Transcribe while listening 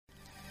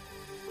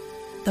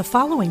The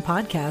following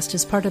podcast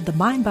is part of the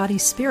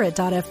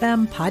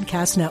MindBodySpirit.fm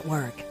podcast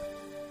network.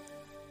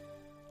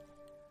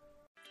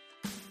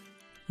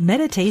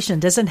 Meditation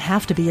doesn't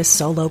have to be a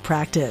solo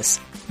practice.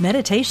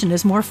 Meditation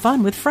is more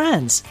fun with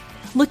friends.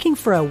 Looking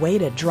for a way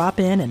to drop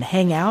in and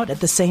hang out at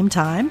the same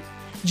time?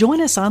 Join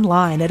us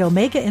online at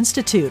Omega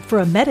Institute for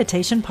a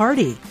meditation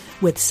party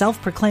with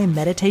self-proclaimed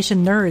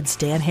meditation nerds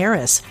Dan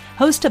Harris,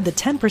 host of the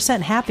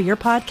 10% Happier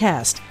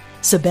podcast,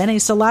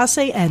 Sebene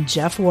Selassie, and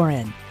Jeff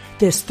Warren.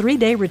 This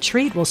 3-day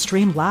retreat will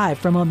stream live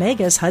from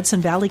Omega's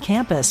Hudson Valley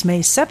campus May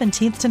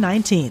 17th to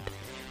 19th.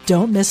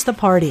 Don't miss the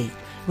party.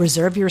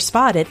 Reserve your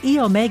spot at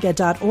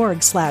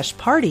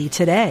eomega.org/party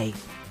today.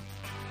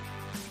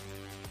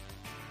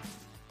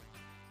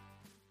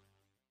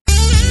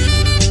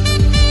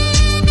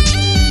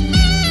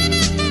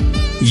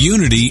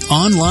 Unity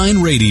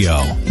Online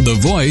Radio, the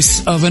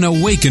voice of an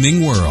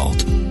awakening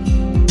world.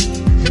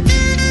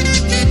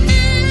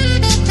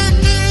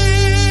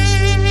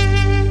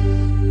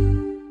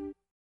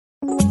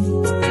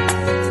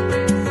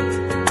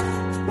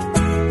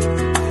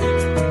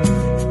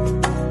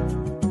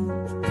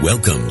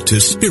 Welcome to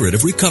Spirit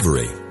of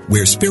Recovery,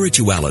 where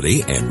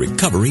spirituality and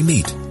recovery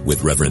meet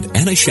with Reverend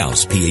Anna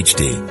Schaus,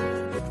 Ph.D.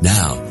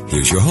 Now,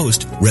 here's your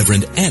host,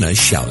 Reverend Anna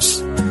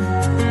Schaus.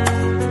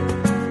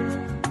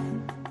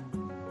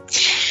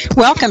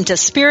 Welcome to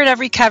Spirit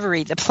of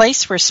Recovery, the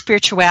place where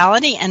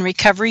spirituality and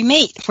recovery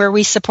meet, where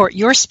we support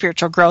your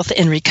spiritual growth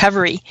in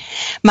recovery.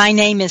 My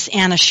name is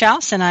Anna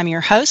Schaus, and I'm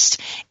your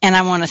host, and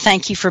I want to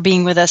thank you for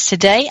being with us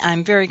today.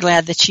 I'm very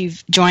glad that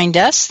you've joined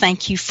us.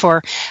 Thank you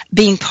for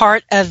being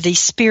part of the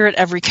Spirit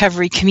of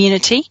Recovery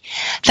community.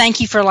 Thank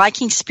you for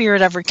liking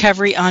Spirit of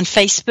Recovery on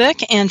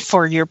Facebook and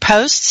for your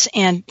posts,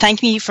 and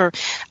thank you for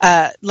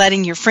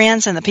letting your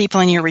friends and the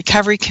people in your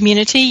recovery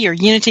community, your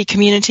Unity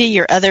community,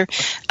 your other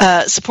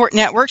support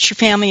networks, your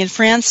family and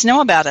friends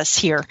know about us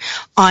here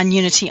on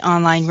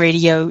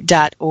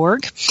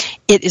unityonlineradio.org.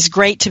 It is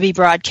great to be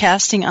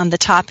broadcasting on the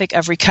topic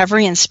of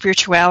recovery and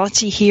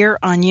spirituality here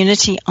on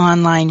Unity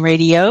Online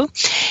Radio.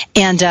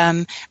 And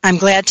I'm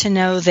glad to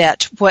know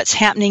that what's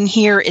happening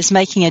here is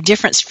making a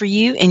difference for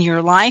you in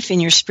your life, in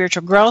your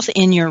spiritual growth,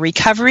 in your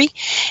recovery,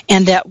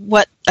 and that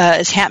what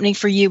is happening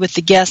for you with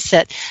the guests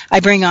that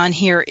I bring on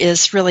here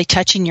is really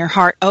touching your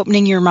heart,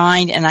 opening your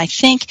mind, and I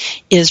think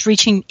is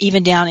reaching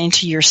even down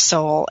into your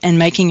soul and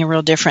making a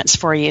real difference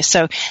for you.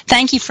 So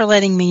thank you for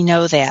letting me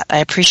know that. I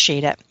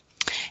appreciate it.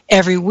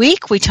 Every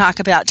week we talk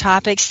about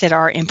topics that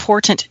are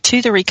important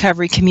to the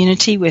recovery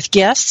community with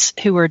guests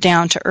who are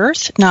down to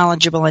earth,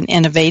 knowledgeable, and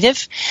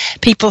innovative,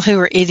 people who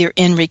are either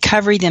in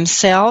recovery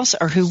themselves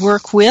or who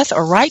work with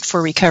or write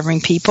for recovering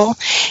people,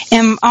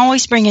 and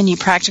always bringing you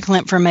practical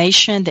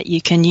information that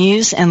you can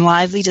use and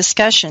lively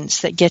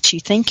discussions that get you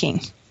thinking.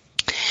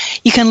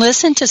 You can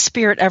listen to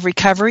Spirit of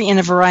Recovery in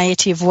a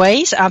variety of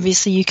ways.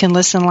 Obviously, you can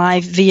listen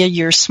live via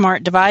your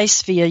smart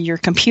device, via your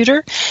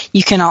computer.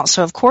 You can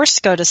also, of course,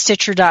 go to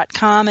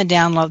Stitcher.com and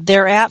download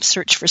their app,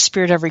 search for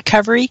Spirit of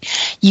Recovery.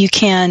 You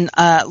can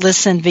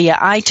listen via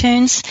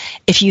iTunes.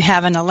 If you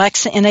have an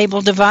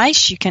Alexa-enabled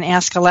device, you can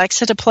ask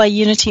Alexa to play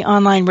Unity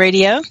Online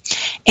Radio.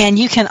 And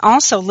you can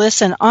also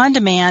listen on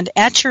demand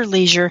at your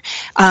leisure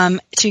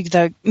to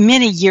the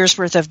many years'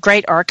 worth of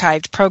great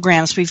archived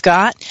programs we've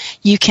got.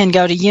 You can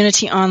go to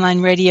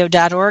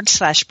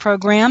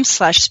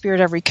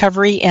unityonlineradio.org/programs/Spirit of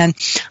Recovery and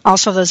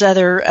also those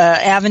other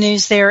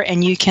avenues there,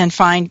 and you can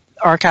find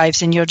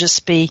archives and you'll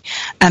just be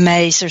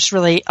amazed. There's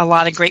really a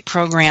lot of great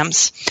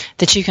programs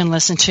that you can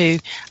listen to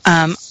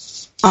on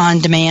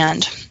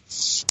demand.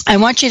 I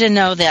want you to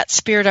know that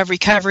Spirit of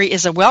Recovery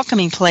is a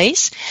welcoming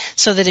place,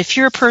 so that if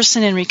you're a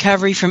person in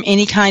recovery from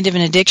any kind of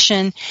an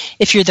addiction,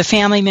 if you're the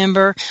family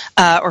member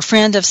or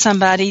friend of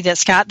somebody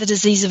that's got the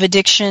disease of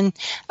addiction,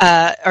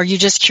 or you're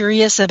just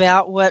curious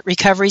about what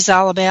recovery is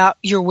all about,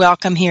 you're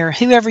welcome here.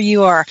 Whoever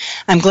you are,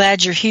 I'm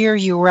glad you're here.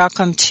 You're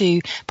welcome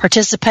to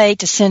participate,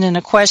 to send in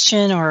a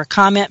question or a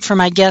comment for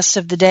my guest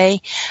of the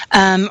day,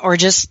 or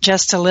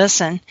just to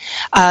listen.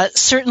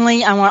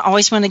 Certainly, I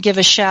always want to give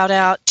a shout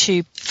out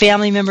to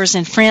family members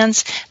and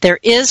friends. There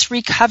is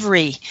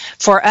recovery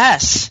for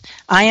us.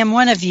 I am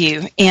one of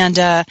you, and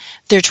there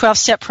are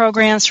 12-step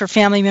programs for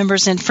family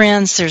members and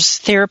friends. There's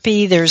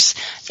therapy, there's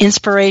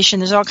inspiration,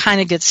 there's all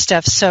kind of good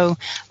stuff. So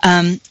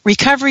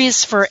recovery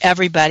is for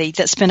everybody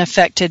that's been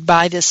affected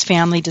by this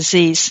family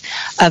disease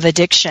of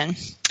addiction.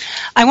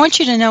 I want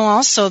you to know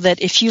also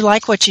that if you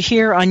like what you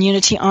hear on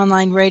Unity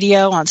Online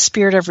Radio, on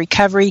Spirit of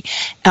Recovery,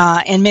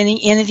 and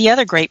any of the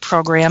other great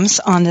programs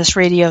on this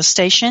radio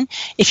station,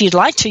 if you'd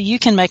like to, you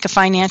can make a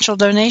financial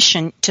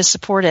donation to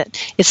support it.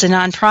 It's a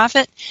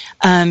nonprofit.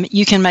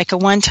 You can make a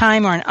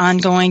one-time or an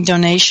ongoing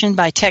donation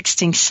by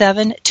texting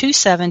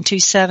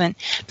 72727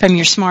 from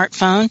your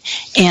smartphone.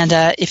 And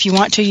if you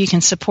want to, you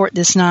can support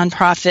this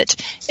nonprofit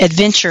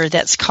adventure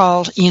that's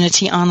called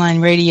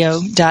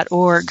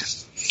unityonlineradio.org.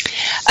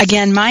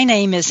 Again, my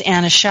name is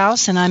Anna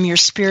Schaus, and I'm your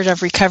Spirit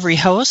of Recovery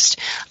host.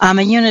 I'm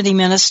a Unity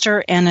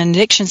minister and an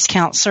addictions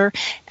counselor,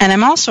 and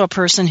I'm also a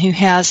person who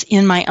has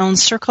in my own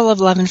circle of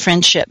love and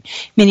friendship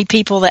many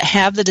people that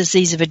have the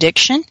disease of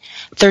addiction.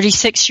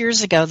 36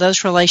 years ago,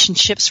 those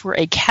relationships were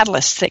a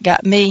catalyst that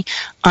got me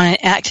on an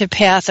active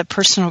path of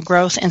personal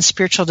growth and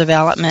spiritual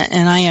development,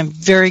 and I am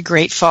very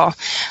grateful.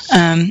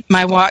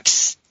 My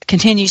walks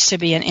continues to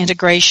be an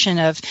integration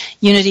of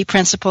unity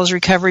principles,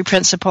 recovery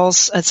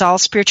principles. It's all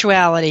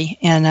spirituality,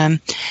 and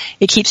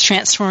it keeps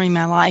transforming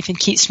my life and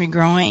keeps me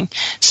growing.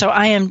 So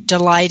I am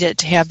delighted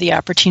to have the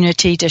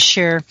opportunity to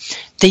share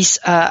these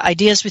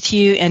ideas with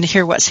you and to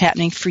hear what's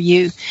happening for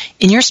you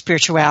in your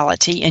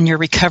spirituality and your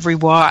recovery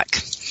walk.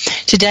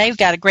 Today we've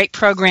got a great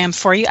program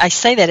for you. I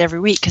say that every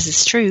week because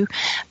it's true.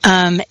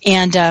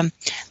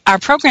 Our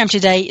program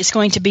today is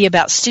going to be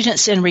about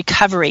students in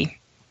recovery,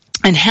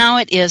 and how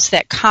it is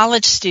that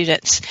college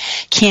students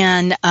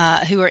can,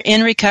 who are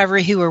in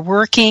recovery, who are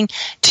working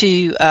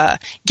to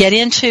get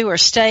into or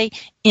stay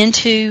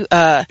into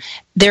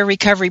their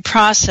recovery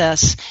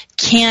process,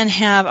 can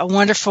have a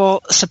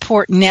wonderful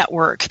support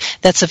network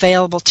that's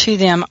available to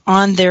them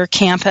on their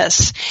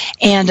campus.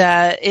 And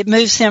it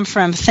moves them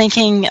from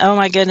thinking, oh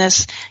my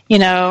goodness,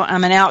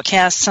 I'm an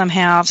outcast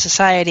somehow of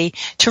society,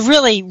 to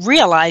really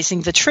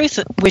realizing the truth,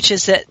 which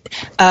is that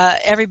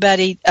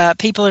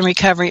people in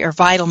recovery are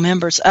vital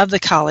members of the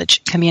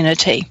college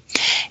community.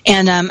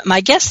 And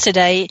my guest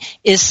today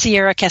is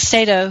Sierra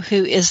Castedo,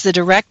 who is the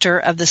director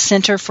of the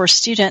Center for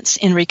Students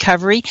in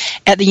Recovery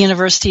at the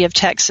University of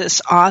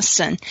Texas,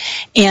 Austin.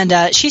 And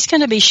she's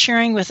going to be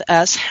sharing with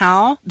us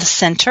how the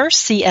center,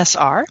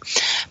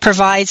 CSR,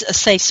 provides a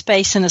safe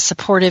space and a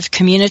supportive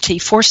community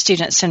for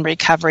students in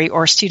recovery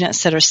or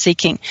students that are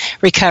seeking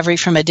recovery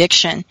from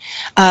addiction.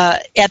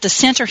 At the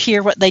center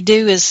here, what they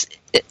do is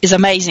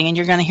amazing, and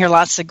you're going to hear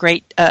lots of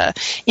great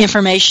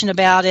information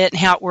about it and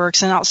how it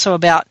works, and also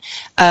about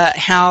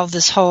how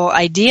this whole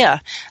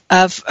idea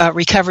of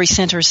recovery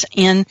centers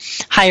in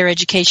higher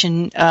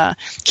education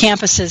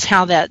campuses,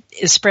 how that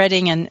is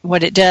spreading and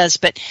what it does.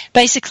 But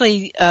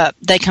basically,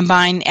 they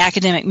combine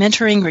academic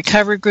mentoring,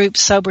 recovery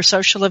groups, sober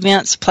social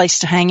events, a place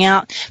to hang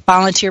out,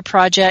 volunteer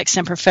projects,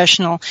 and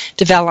professional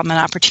development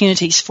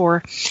opportunities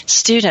for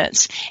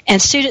students.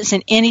 And students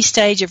in any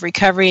stage of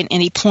recovery and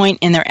any point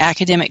in their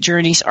academic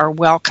journeys are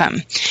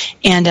welcome.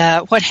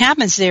 And what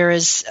happens there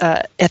is,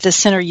 at the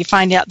center, you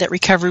find out that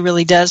recovery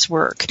really does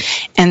work,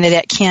 and that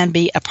it can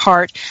be a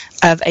part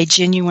of a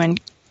genuine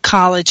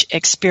college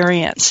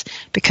experience,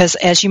 because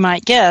as you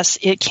might guess,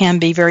 it can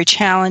be very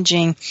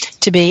challenging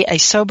to be a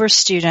sober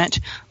student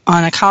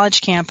on a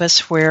college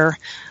campus where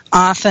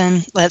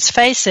often, let's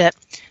face it,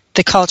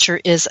 the culture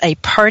is a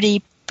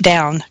party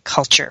down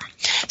culture.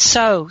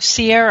 So,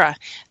 Sierra,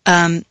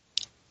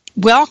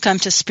 welcome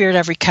to Spirit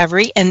of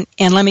Recovery, and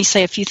let me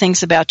say a few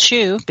things about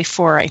you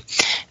before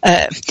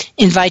I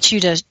invite you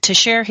to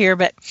share here.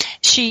 But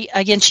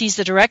she's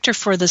the director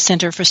for the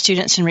Center for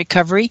Students in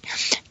Recovery.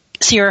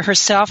 Sierra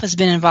herself has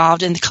been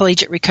involved in the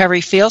collegiate recovery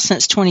field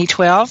since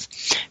 2012.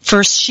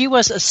 First, she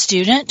was a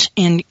student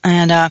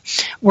and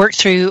worked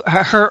through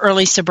her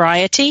early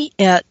sobriety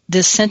at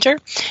this center,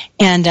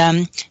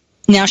 and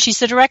now she's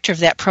the director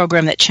of that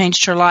program that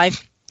changed her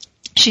life.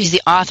 She's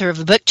the author of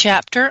a book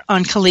chapter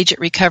on collegiate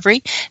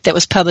recovery that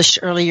was published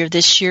earlier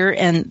this year,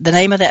 and the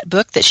name of that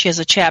book that she has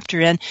a chapter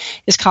in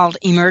is called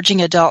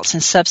Emerging Adults in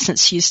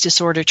Substance Use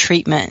Disorder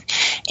Treatment.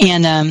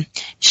 And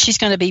she's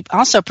going to be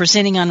also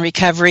presenting on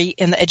recovery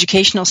in the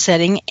educational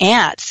setting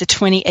at the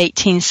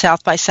 2018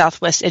 South by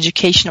Southwest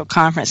Educational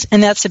Conference,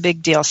 and that's a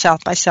big deal.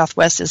 South by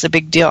Southwest is a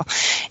big deal,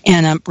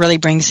 and really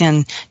brings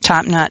in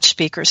top-notch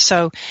speakers.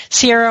 So,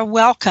 Sierra,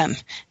 welcome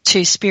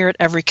to Spirit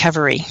of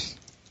Recovery.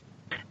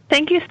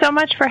 Thank you so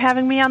much for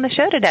having me on the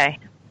show today.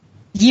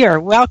 You're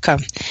welcome.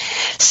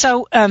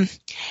 So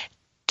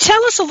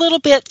tell us a little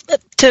bit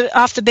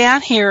off the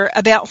bat here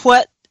about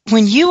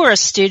when you were a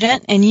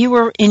student and you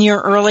were in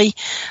your early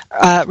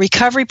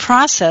recovery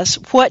process,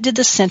 what did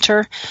the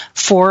Center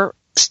for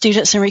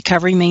Students in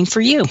Recovery mean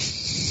for you?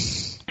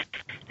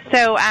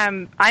 So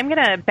I'm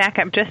going to back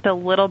up just a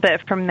little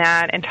bit from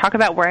that and talk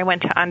about where I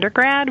went to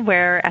undergrad,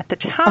 where at the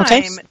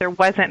time there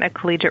wasn't a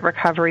collegiate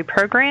recovery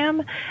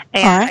program,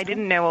 and I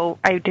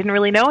didn't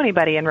really know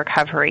anybody in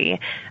recovery.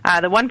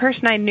 The one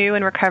person I knew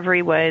in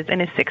recovery was in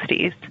his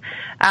 60s.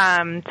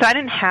 So I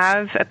didn't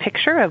have a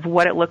picture of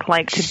what it looked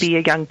like to be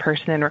a young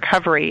person in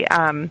recovery.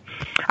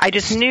 I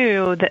just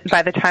knew that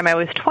by the time I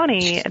was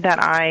 20 that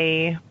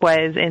I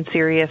was in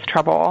serious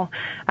trouble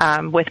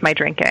with my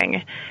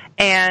drinking.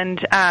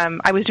 And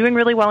I was doing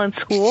really well in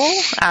school.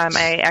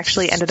 I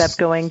actually ended up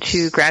going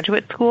to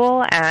graduate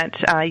school at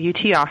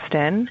UT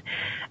Austin.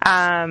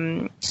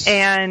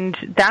 And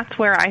that's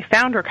where I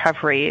found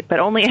recovery, but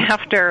only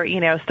after,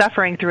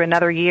 suffering through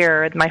another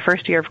year, my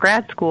first year of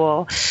grad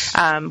school,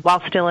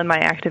 while still in my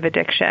active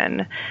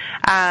addiction.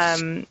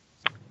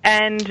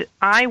 And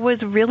I was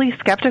really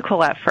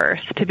skeptical at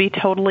first, to be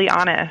totally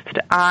honest.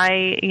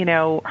 I,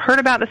 heard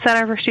about the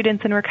Center for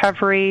Students in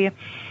Recovery.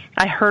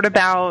 I heard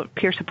about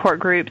peer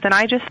support groups, and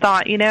I just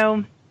thought,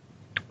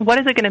 what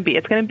is it going to be?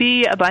 It's going to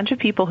be a bunch of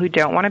people who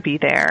don't want to be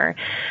there,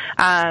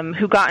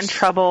 who got in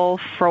trouble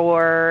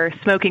for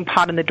smoking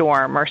pot in the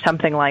dorm or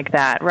something like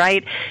that,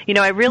 right?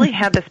 I really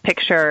had this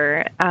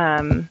picture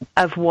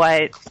of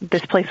what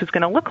this place was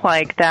going to look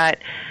like that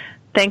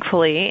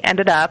thankfully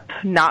ended up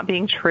not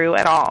being true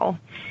at all.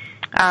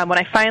 When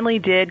I finally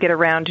did get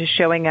around to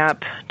showing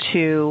up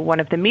to one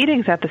of the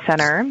meetings at the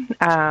center,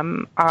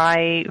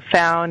 I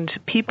found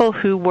people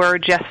who were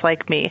just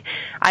like me.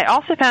 I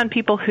also found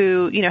people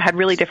who, had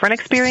really different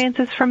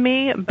experiences from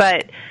me,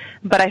 but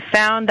I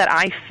found that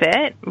I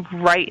fit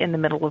right in the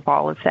middle of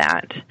all of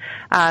that.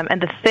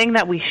 And the thing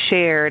that we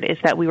shared is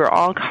that we were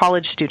all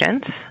college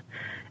students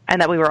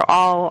and that we were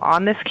all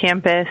on this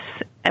campus,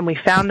 and we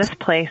found this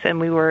place, and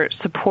we were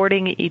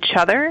supporting each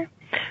other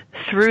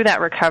through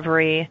that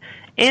recovery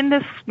in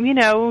this,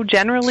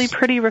 generally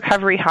pretty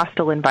recovery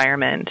hostile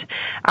environment.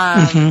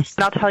 And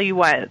I'll tell you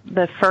what,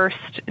 the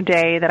first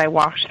day that I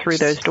walked through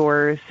those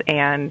doors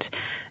and,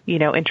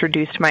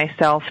 introduced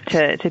myself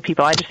to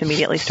people, I just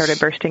immediately started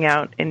bursting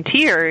out in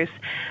tears.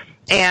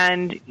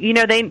 And,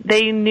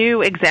 they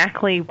knew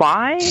exactly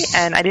why,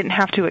 and I didn't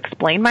have to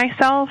explain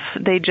myself.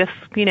 They just,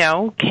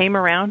 came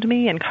around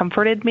me and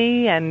comforted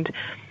me and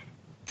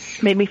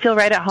made me feel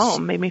right at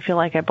home, made me feel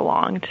like I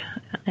belonged.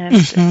 And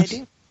I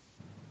do.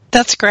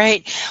 That's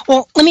great.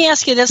 Well, let me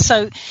ask you this.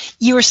 So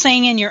you were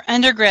saying in your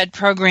undergrad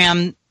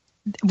program,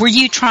 were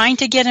you trying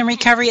to get in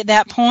recovery at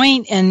that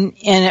point, and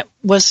it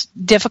was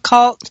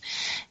difficult?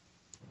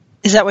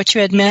 Is that what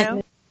you had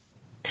meant?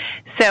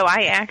 So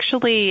I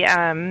actually,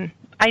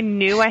 I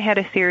knew I had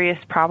a serious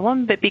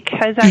problem, but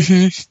because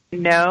I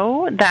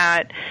know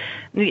that,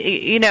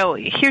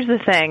 here's the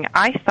thing.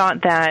 I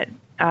thought that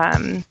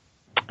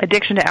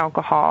addiction to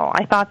alcohol,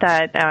 I thought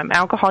that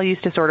alcohol use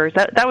disorders,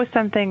 that was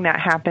something that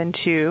happened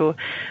to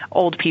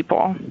old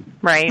people,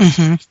 right?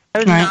 That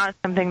was not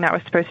something that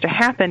was supposed to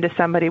happen to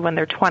somebody when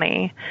they're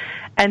 20.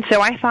 And so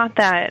I thought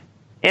that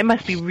it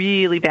must be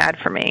really bad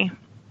for me.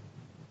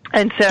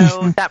 And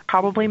so that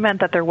probably meant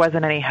that there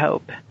wasn't any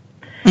hope.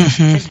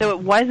 And so it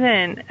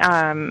wasn't,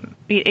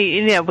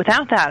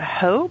 without that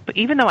hope,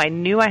 even though I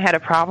knew I had a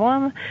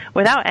problem,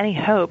 without any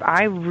hope,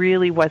 I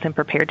really wasn't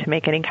prepared to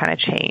make any kind of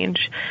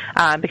change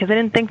because I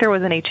didn't think there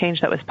was any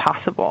change that was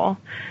possible.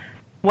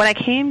 When I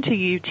came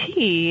to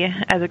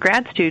UT as a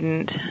grad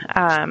student,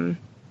 I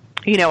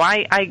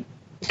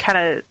kind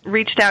of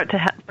reached out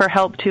for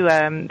help to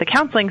the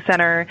counseling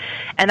center,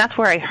 and that's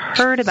where I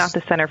heard about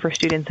the Center for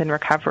Students in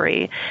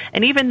Recovery.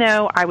 And even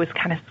though I was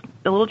kind of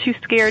a little too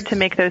scared to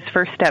make those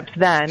first steps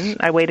then,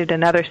 I waited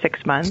another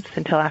 6 months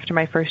until after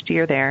my first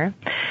year there.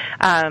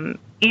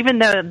 Even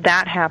though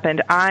that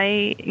happened,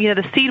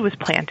 the seed was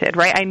planted,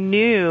 right? I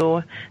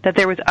knew that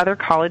there was other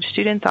college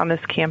students on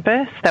this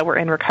campus that were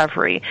in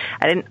recovery.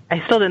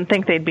 I still didn't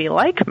think they'd be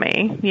like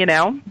me,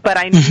 but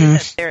I knew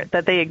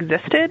that they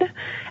existed.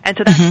 And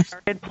so that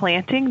started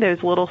planting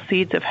those little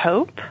seeds of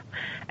hope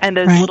and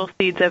those little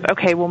seeds of,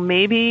 okay, well,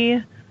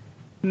 maybe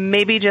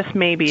just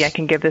maybe I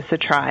can give this a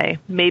try.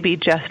 Maybe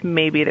just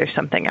maybe there's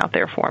something out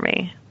there for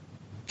me.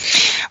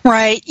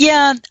 Right.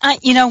 Yeah.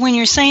 When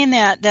you're saying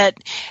that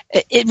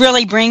it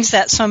really brings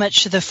that so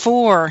much to the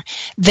fore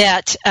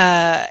that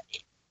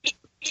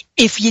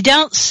if you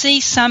don't see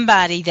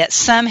somebody that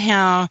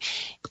somehow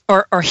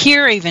or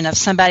hear even of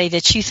somebody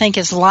that you think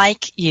is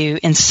like you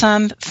in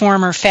some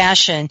form or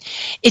fashion,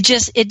 it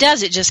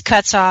just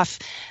cuts off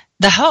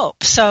the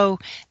hope. So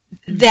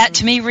that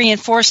to me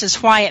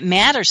reinforces why it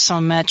matters so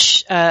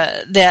much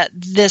that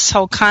this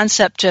whole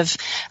concept of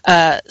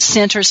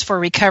centers for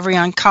recovery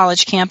on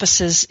college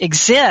campuses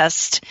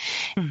exist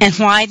and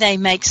why they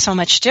make so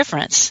much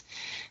difference.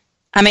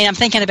 I mean, I'm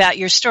thinking about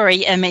your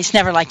story. I mean, it's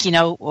never like,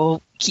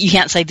 well, you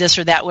can't say this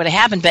or that would have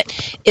happened,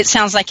 but it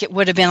sounds like it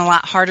would have been a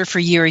lot harder for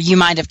you, or you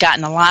might have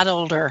gotten a lot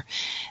older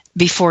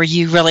before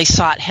you really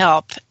sought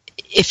help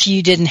if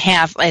you didn't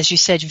have, as you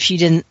said, if you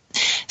didn't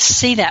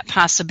see that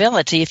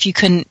possibility, if you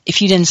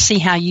didn't see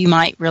how you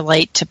might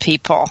relate to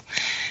people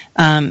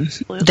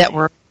that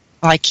were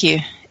like you.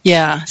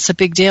 Yeah, it's a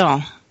big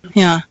deal.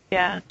 Yeah.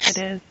 Yeah,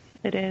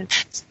 it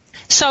is.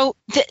 So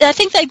I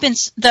think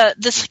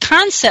this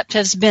concept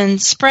has been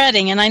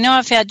spreading, and I know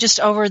I've had just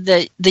over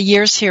the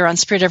years here on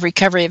Spirit of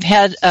Recovery, I've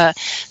had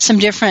some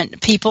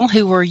different people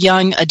who were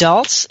young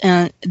adults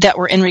that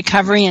were in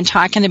recovery and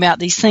talking about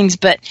these things,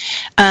 but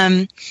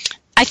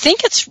I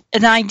think it's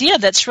an idea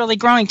that's really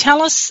growing.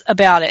 Tell us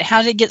about it.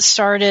 How did it get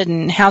started,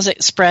 and how's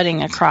it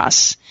spreading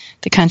across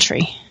the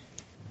country?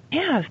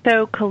 Yeah,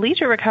 so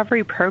collegiate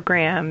recovery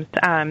programs,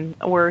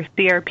 or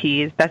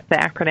CRPs, that's the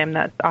acronym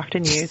that's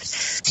often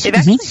used, they've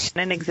actually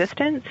been in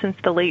existence since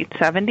the late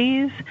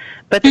 70s,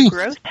 but the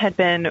growth had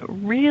been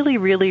really,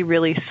 really,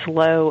 really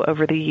slow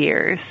over the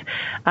years.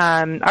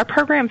 Our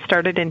program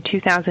started in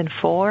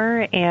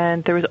 2004,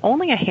 and there was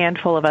only a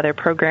handful of other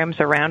programs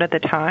around at the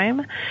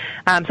time.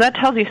 So that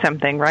tells you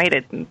something, right?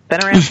 It's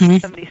been around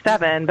since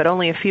 1977, but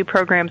only a few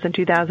programs in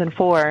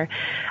 2004.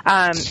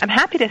 I'm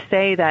happy to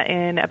say that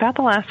in about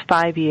the last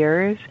 5 years,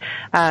 years,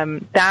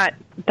 that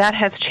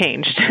has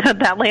changed.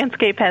 That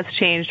landscape has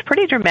changed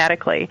pretty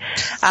dramatically.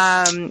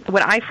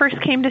 When I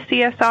first came to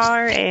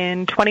CSR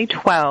in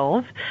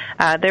 2012,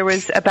 there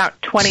was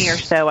about 20 or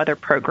so other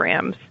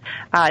programs.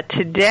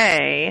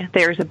 Today,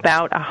 there's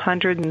about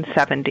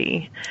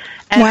 170.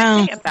 And wow.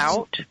 I say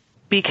about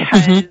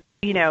because,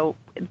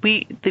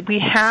 we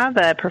have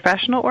a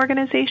professional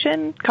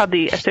organization called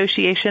the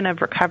Association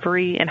of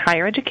Recovery in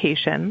Higher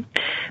Education,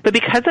 but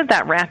because of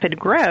that rapid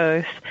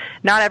growth,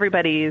 not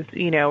everybody's,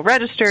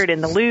 registered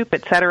in the loop,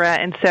 et cetera,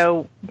 and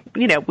so,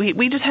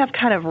 we just have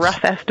kind of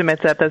rough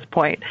estimates at this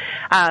point,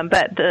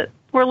 but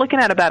we're looking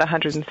at about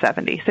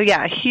 170. So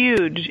yeah, a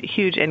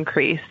huge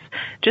increase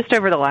just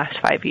over the last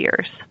 5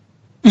 years.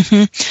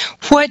 Mm-hmm.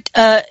 What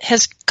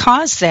has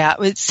caused that?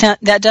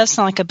 That does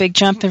sound like a big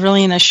jump,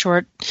 really in a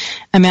short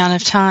amount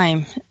of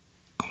time.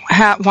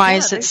 Why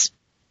is it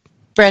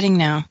spreading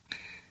now?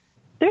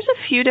 There's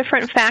a few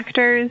different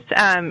factors.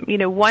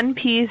 One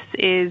piece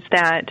is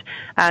that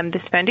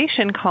this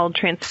foundation called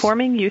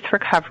Transforming Youth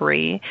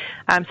Recovery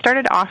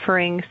started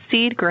offering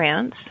seed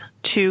grants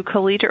to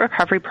collegiate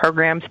recovery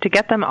programs to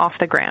get them off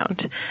the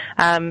ground.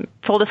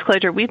 Full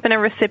disclosure, we've been a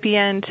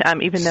recipient,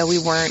 even though we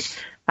weren't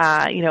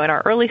in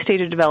our early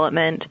stage of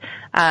development.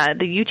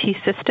 The UT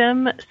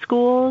system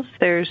schools,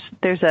 there's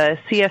a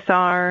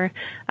CSR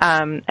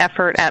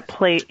effort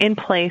in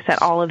place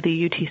at all of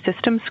the UT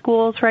system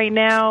schools right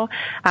now.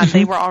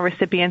 They were all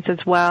recipients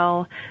as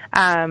well.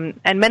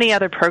 And many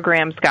other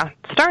programs got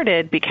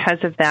started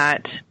because of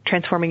that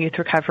Transforming Youth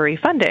Recovery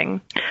funding.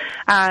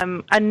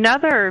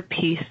 Another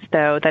piece,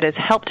 though, that has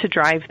helped to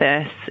drive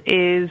this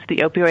is the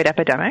opioid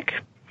epidemic.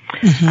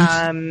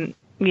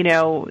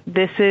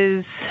 This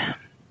is...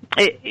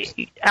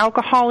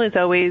 alcohol is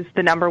always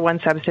the number one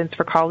substance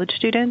for college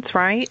students,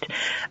 right?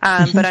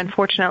 But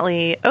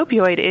unfortunately,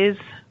 opioid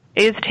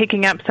is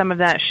taking up some of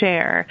that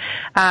share.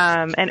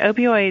 And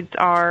opioids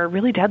are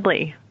really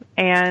deadly.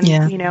 And,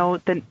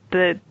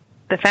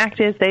 the fact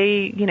is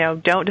they,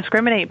 don't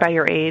discriminate by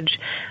your age.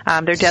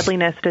 Their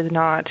deadliness does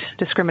not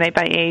discriminate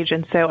by age.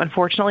 And so,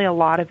 unfortunately, a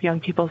lot of young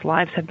people's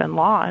lives have been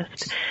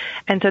lost.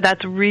 And so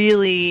that's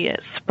really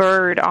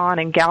spurred on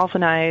and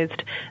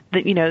galvanized,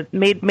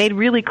 made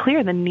really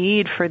clear the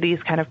need for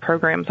these kind of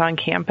programs on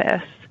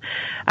campus.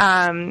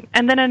 And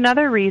then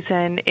another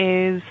reason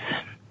is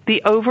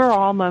the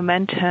overall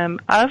momentum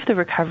of the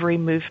recovery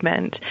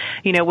movement,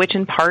 which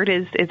in part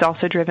is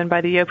also driven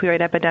by the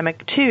opioid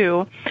epidemic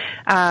too.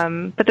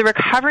 But the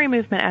recovery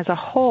movement as a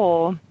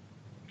whole,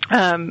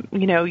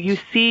 you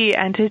see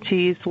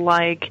entities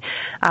like,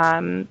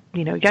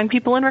 Young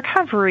People in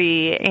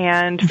Recovery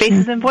and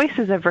Faces and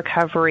Voices of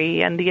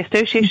Recovery and the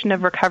Association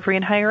of Recovery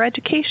in Higher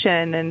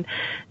Education and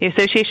the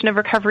Association of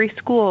Recovery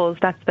Schools.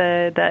 That's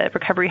the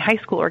Recovery High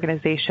School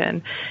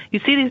organization. You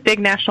see these big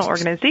national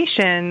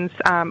organizations.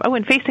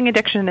 And Facing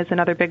Addiction is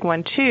another big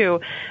one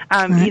too.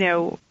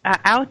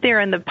 Out there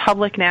in the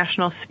public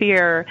national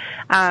sphere.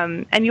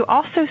 And you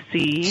also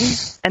see,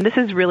 and this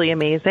is really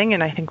amazing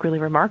and I think really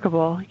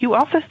remarkable, you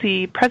also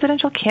see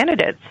presidential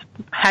candidates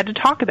had to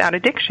talk about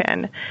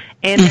addiction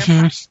in their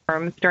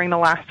platforms during the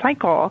last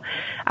cycle.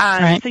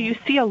 So you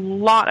see a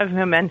lot of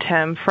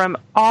momentum from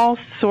all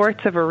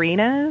sorts of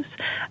arenas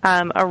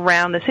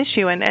around this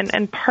issue,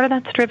 and part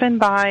of that's driven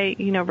by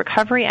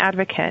recovery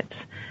advocates,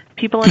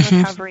 people in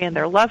recovery and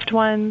their loved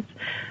ones,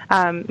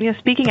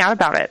 speaking out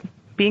about it,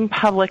 being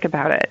public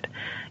about it,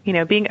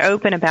 being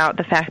open about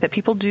the fact that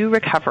people do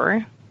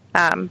recover.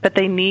 But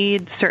they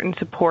need certain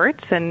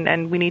supports,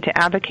 and we need to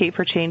advocate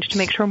for change to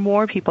make sure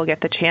more people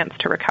get the chance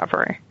to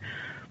recover.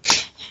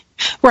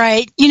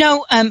 Right.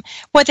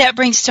 What that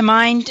brings to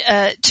mind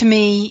to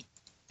me,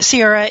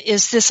 Sierra,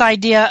 is this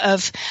idea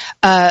of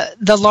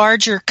the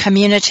larger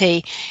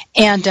community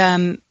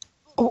and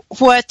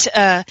what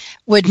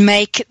would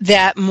make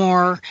that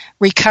more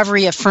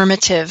recovery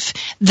affirmative.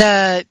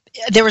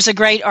 There was a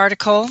great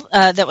article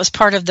that was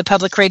part of the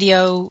public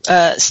radio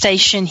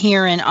station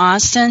here in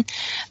Austin.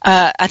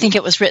 I think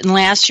it was written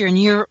last year, and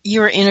you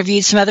were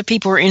interviewed. Some other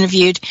people were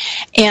interviewed,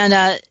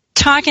 and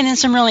talking in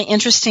some really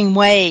interesting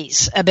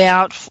ways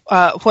about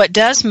what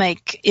does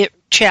make it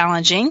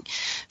challenging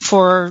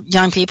for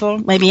young people,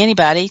 maybe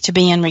anybody, to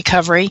be in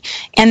recovery,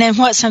 and then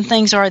what some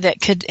things are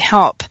that could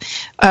help.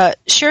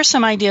 Share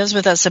some ideas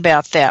with us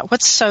about that.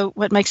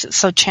 What makes it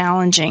so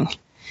challenging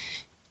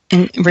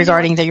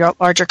regarding the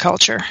larger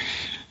culture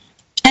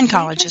and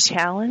colleges?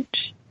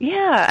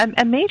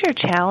 A major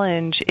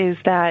challenge is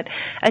that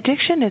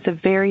addiction is a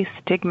very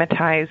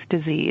stigmatized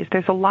disease.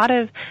 There's a lot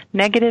of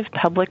negative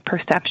public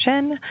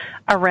perception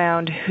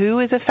around who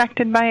is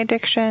affected by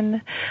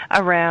addiction,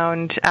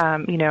 around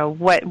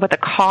what the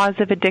cause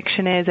of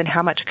addiction is and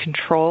how much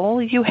control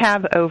you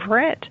have over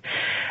it.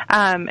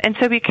 And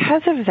so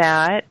because of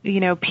that,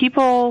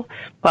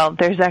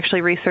 there's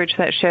actually research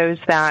that shows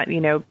that,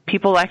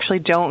 people actually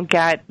don't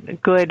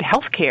get good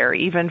health care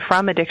even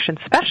from addiction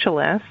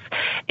specialists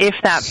if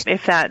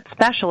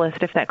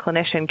that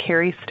clinician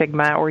carries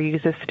stigma or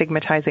uses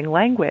stigmatizing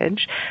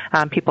language,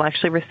 people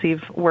actually receive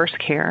worse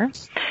care.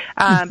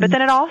 But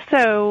then it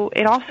also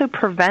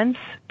prevents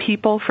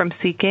people from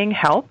seeking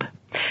help.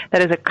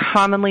 That is a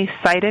commonly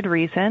cited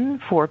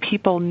reason for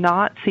people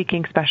not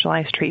seeking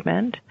specialized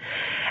treatment.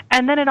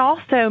 And then it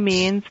also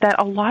means that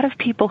a lot of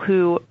people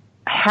who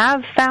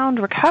have found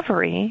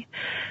recovery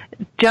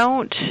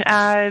don't,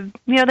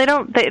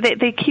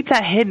 they keep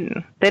that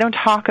hidden. They don't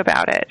talk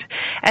about it.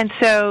 And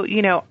so,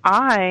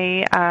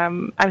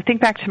 I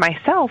think back to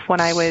myself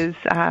when I was,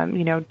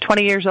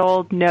 20 years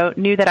old,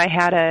 knew that I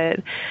had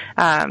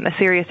a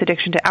serious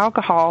addiction to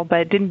alcohol,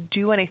 but didn't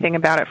do anything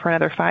about it for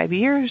another 5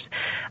 years.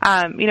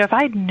 If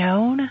I'd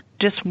known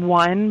just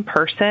one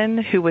person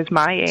who was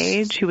my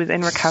age, who was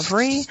in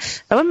recovery,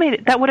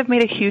 that would have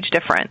made a huge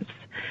difference.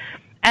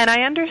 And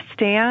I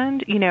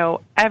understand,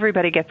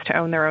 everybody gets to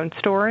own their own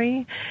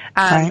story,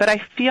 right. But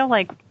I feel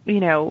like,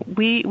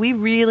 we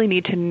really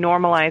need to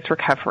normalize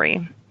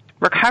recovery.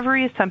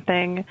 Recovery is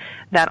something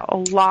that a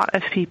lot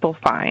of people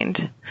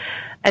find.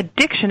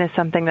 Addiction is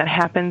something that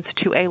happens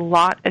to a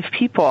lot of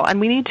people,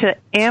 and we need to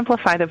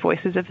amplify the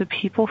voices of the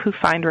people who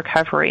find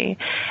recovery.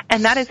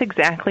 And that is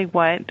exactly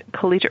what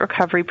collegiate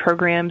recovery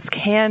programs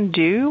can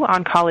do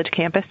on college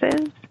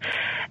campuses.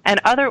 And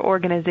other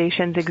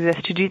organizations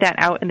exist to do that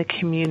out in the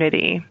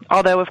community.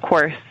 Although, of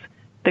course,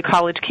 the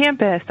college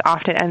campus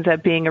often ends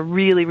up being a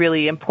really,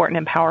 really important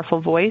and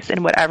powerful voice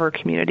in whatever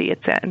community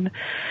it's in.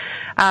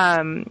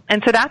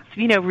 And so that's,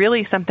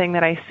 really something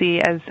that I see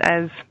as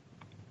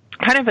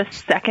kind of a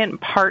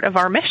second part of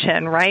our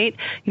mission, right?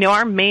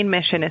 Our main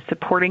mission is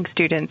supporting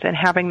students and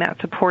having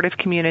that supportive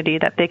community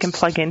that they can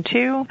plug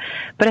into.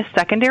 But a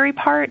secondary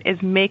part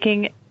is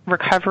making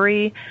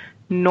recovery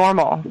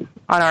normal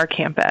on our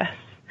campus,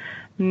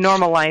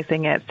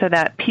 normalizing it so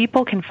that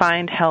people can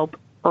find help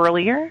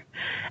earlier,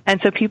 and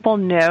so people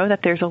know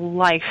that there's a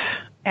life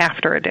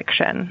after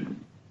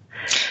addiction.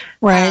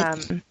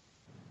 Right.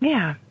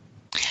 Yeah.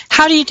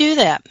 How do you do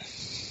that?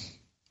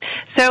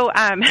 So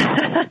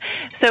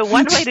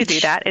one way to do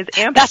that is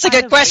amplify. That's a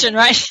good question,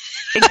 right?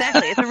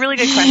 Exactly. It's a really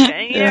good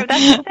question.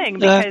 That's the thing,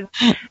 because,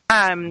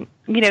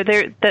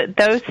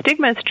 those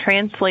stigmas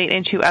translate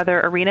into other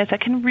arenas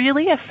that can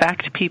really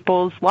affect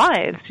people's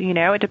lives.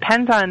 It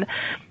depends on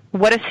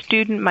what a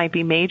student might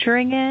be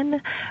majoring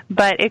in,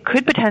 but it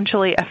could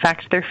potentially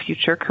affect their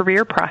future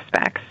career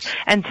prospects.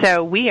 And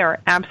so we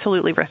are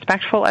absolutely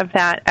respectful of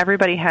that.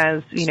 Everybody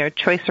has,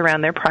 choice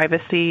around their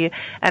privacy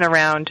and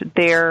around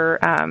their,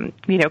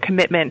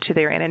 commitment to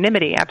their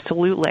anonymity.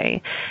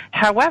 Absolutely.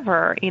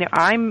 However,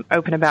 I'm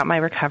open about my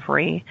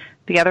recovery.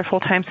 The other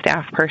full-time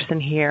staff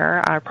person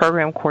here, our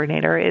program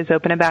coordinator, is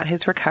open about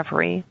his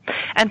recovery.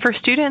 And for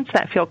students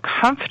that feel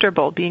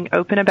comfortable being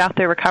open about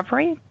their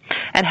recovery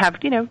and have,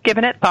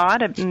 given it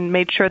thought and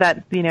made sure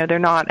that, they're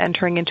not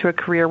entering into a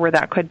career where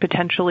that could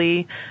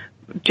potentially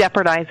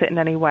jeopardize it in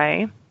any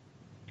way,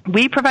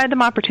 we provide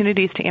them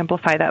opportunities to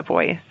amplify that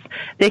voice.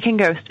 They can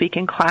go speak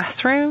in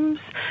classrooms.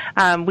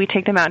 We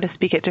take them out to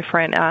speak at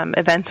different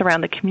events around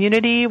the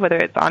community, whether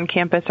it's on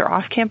campus or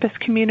off-campus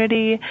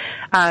community.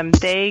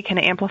 They can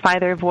amplify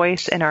their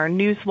voice in our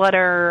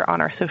newsletter,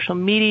 on our social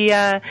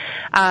media.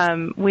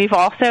 We've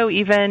also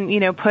even,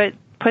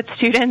 put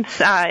students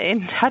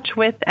in touch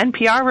with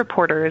NPR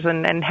reporters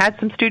and had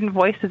some student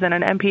voices in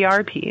an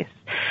NPR piece.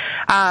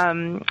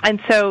 And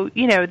so,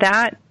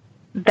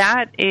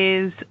 that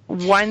is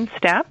one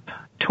step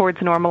towards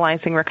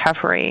normalizing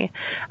recovery,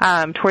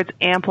 towards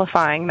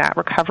amplifying that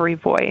recovery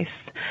voice.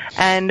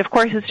 And, of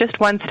course, it's just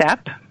one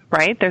step,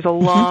 right? There's a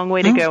long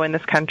way to go in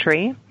this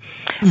country.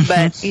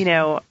 But,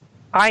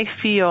 I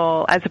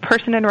feel, as a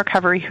person in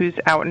recovery who's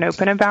out and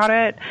open about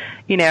it,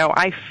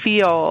 I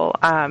feel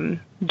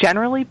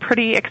generally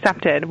pretty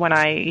accepted when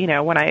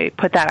I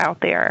put that out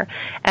there.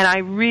 And I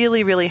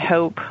really, really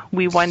hope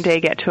we one day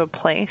get to a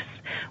place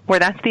where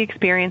that's the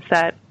experience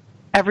that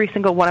every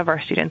single one of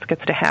our students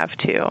gets to have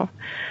too.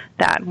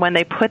 That when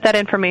they put that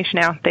information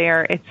out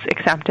there, it's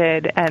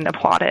accepted and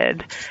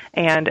applauded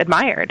and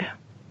admired.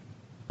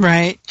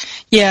 Right.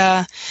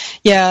 Yeah.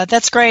 Yeah,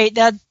 that's great.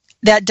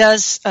 That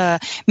does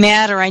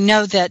matter. I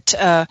know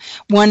that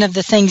one of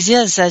the things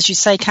is, as you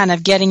say, kind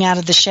of getting out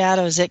of the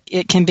shadows.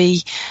 It can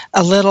be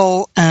a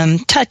little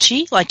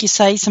touchy, like you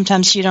say.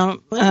 Sometimes you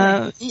don't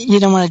want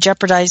to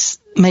jeopardize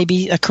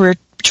maybe a career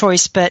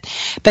choice, but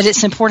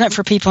it's important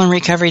for people in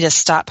recovery to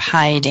stop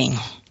hiding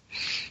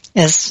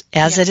as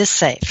it is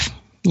safe.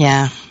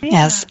 Yeah.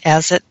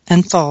 As it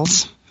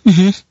unfolds.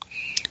 Mm-hmm.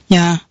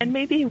 Yeah. And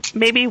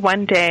maybe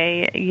one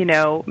day,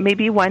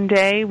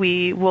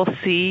 we will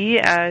see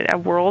a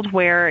world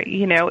where,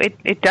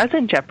 it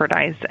doesn't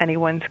jeopardize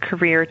anyone's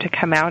career to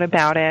come out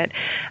about it.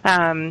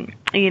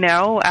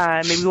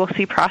 Maybe we'll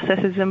see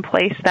processes in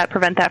place that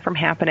prevent that from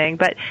happening.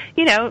 But,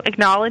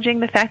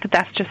 acknowledging the fact that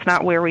that's just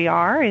not where we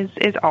are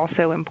is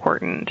also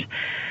important.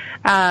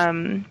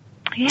 And,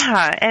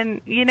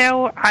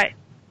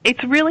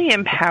 it's really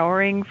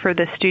empowering for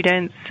the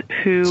students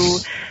who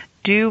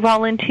do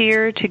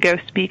volunteer to go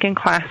speak in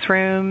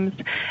classrooms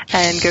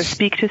and go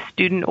speak to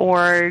student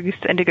orgs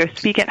and to go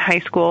speak at high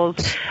schools,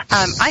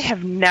 I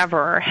have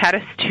never had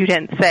a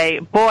student say,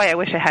 boy, I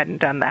wish I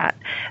hadn't done that.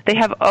 They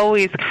have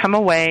always come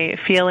away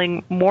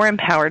feeling more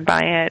empowered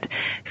by it,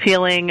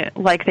 feeling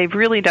like they've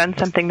really done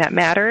something that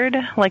mattered,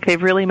 like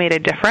they've really made a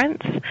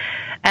difference,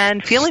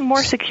 and feeling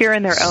more secure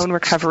in their own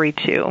recovery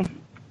too.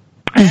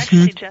 I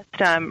actually just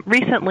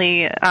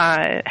recently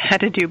had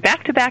to do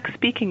back-to-back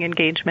speaking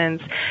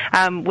engagements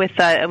with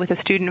a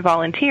student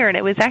volunteer, and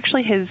it was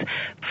actually his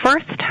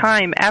first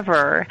time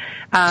ever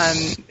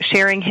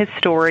sharing his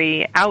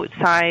story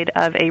outside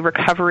of a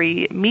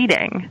recovery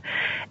meeting.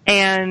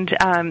 And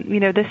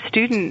this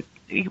student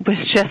was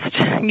just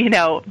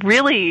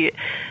really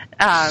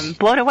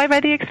blown away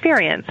by the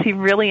experience. He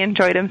really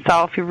enjoyed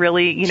himself. He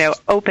really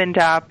opened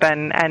up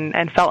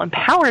and felt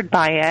empowered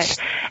by it.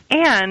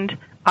 And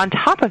on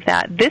top of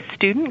that, this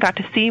student got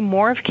to see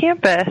more of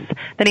campus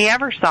than he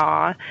ever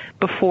saw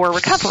before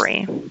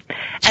recovery.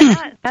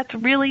 And that's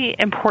really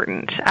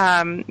important.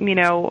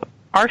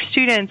 Our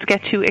students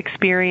get to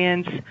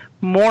experience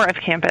more of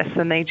campus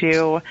than they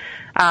do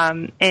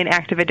in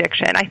active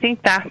addiction. I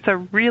think that's a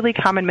really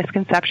common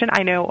misconception.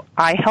 I know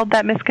I held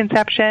that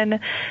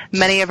misconception.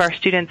 Many of our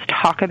students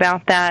talk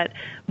about that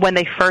when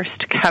they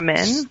first come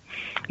in.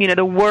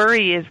 The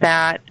worry is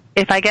that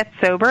if I get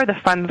sober, the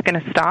fun's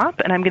going to stop,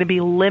 and I'm going to be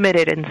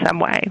limited in some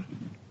way.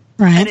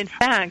 Right. And in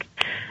fact,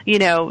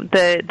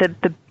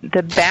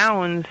 the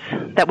bounds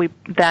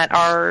that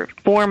are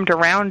formed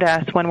around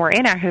us when we're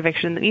in active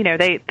addiction,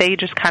 they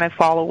just kind of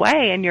fall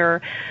away, and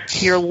your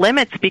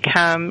limits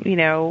become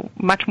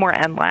much more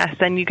endless,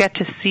 and you get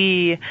to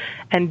see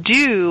and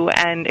do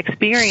and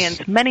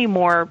experience many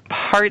more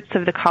parts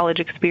of the college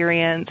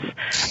experience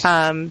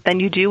than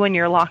you do when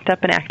you're locked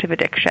up in active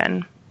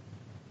addiction.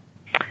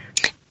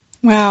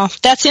 Wow,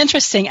 that's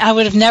interesting. I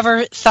would have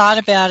never thought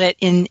about it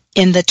in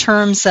the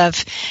terms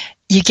of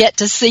you get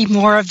to see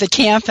more of the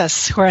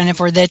campus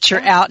whenever that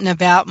you're out and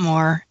about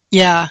more.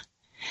 Yeah.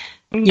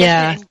 You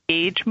get to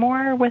engage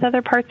more with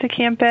other parts of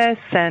campus,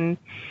 and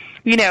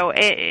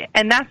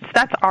and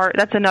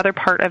that's another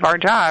part of our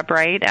job,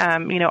 right?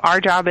 Our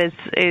job is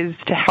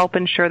to help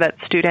ensure that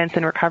students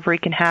in recovery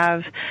can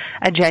have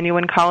a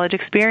genuine college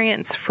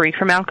experience free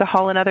from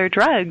alcohol and other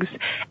drugs,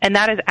 and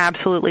that is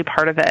absolutely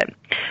part of it.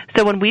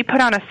 So when we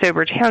put on a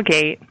sober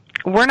tailgate,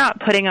 we're not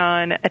putting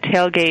on a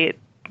tailgate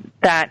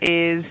that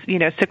is,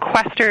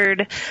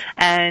 sequestered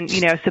and,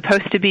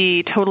 supposed to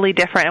be totally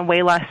different and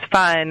way less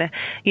fun.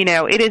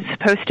 It is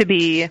supposed to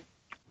be,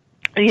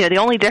 the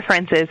only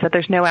difference is that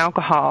there's no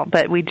alcohol,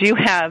 but we do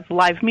have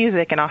live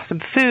music and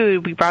awesome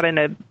food. We brought in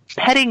a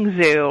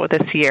petting zoo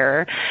this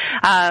year.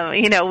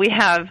 We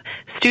have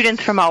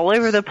students from all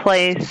over the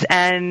place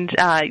and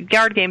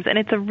yard games, and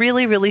it's a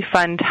really, really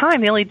fun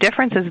time. The only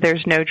difference is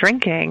there's no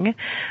drinking.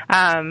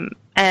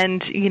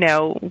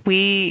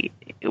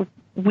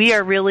 We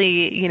are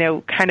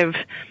really, kind of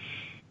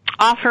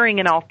offering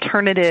an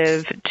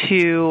alternative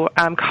to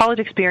college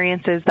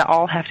experiences that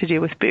all have to do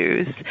with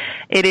booze.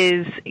 It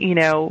is,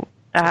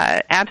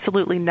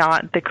 absolutely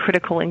not the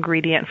critical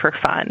ingredient for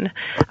fun.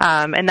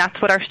 And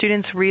that's what our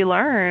students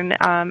relearn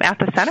at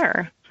the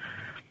center.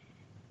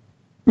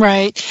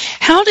 Right.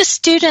 How do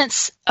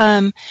students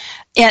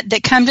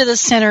that come to the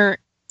center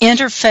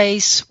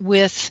interface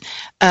with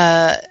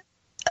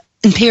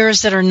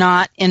peers that are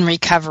not in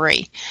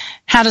recovery?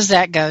 How does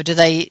that go?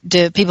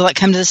 Do people that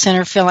come to the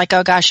center feel like,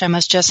 oh gosh, I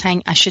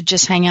should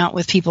just hang out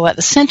with people at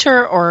the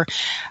center? Or,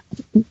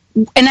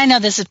 and I know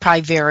this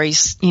probably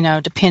varies,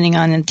 depending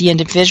on the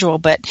individual,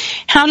 but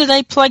how do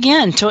they plug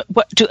in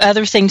to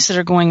other things that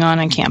are going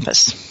on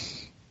campus?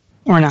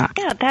 Or not?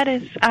 Yeah, that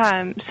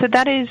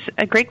is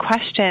a great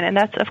question, and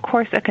that's, of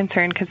course, a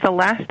concern, because the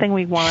last thing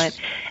we want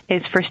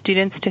is for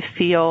students to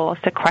feel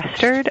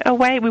sequestered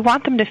away. We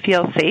want them to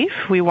feel safe.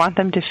 We want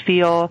them to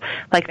feel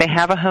like they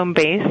have a home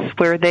base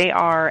where they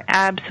are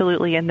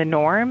absolutely in the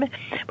norm,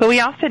 but we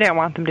also don't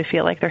want them to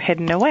feel like they're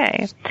hidden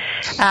away.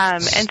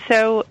 And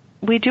so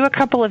we do a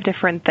couple of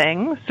different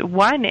things.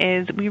 One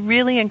is we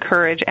really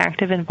encourage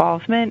active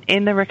involvement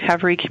in the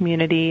recovery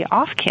community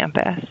off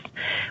campus.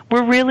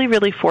 We're really,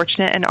 really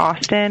fortunate in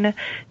Austin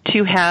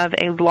to have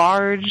a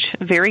large,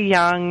 very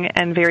young,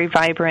 and very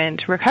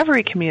vibrant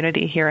recovery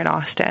community here in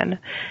Austin.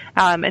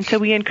 And so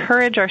we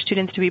encourage our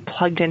students to be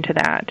plugged into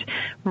that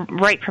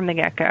right from the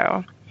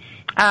get-go.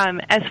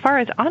 As far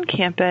as on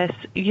campus,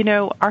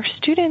 our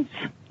students,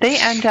 they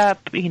end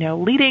up, being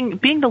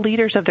the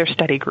leaders of their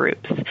study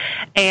groups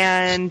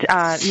and,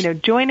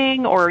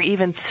 joining or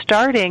even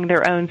starting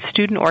their own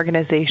student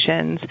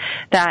organizations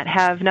that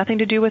have nothing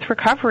to do with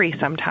recovery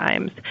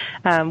sometimes.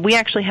 We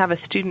actually have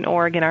a student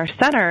org in our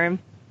center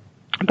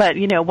But,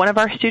 one of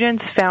our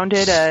students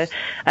founded a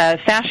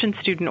fashion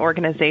student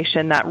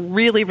organization that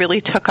really, really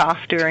took off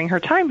during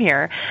her time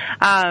here.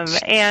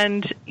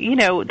 And,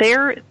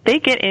 they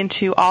get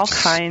into all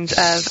kinds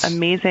of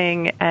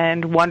amazing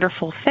and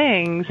wonderful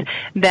things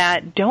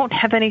that don't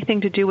have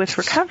anything to do with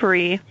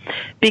recovery,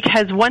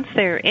 because once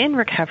they're in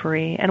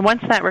recovery and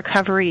once that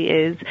recovery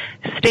is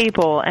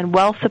stable and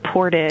well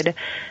supported,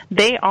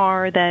 they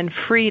are then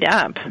freed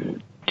up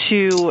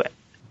to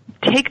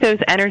take those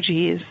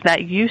energies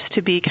that used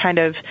to be kind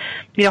of,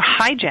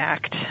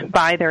 hijacked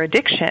by their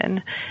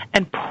addiction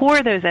and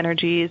pour those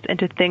energies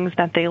into things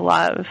that they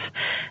love.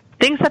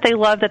 Things that they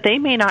love that they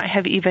may not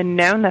have even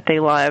known that they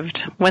loved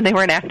when they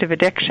were in active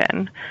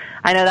addiction.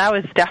 I know that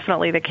was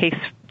definitely the case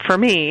for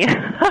me.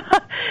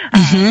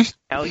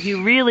 Mm-hmm.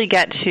 You really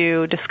get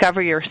to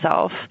discover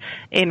yourself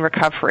in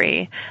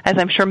recovery, as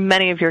I'm sure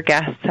many of your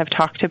guests have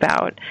talked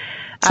about.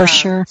 For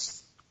sure.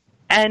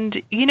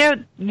 And,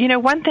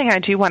 one thing I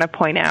do want to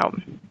point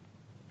out,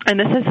 and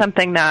this is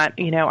something that,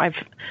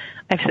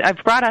 I've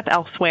brought up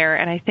elsewhere,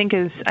 and I think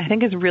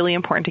is really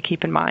important to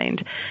keep in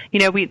mind.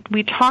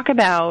 We talk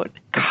about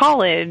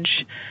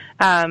college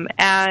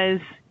as,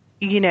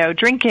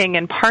 drinking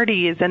and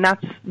parties, and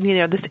that's,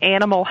 this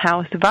Animal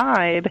House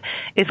vibe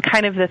is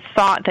kind of the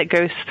thought that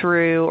goes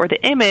through, or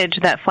the image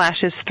that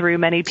flashes through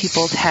many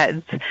people's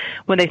heads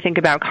when they think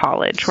about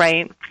college,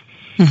 right?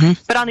 Mm-hmm.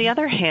 But on the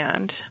other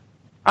hand,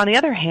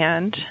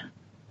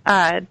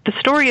 the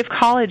story of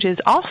college is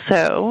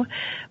also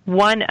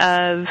one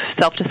of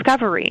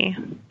self-discovery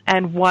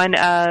and one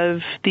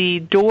of the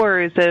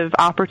doors of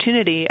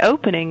opportunity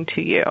opening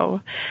to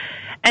you.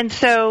 And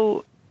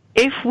so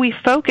if we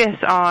focus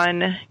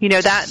on,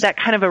 that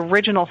kind of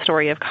original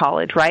story of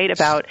college, right,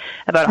 about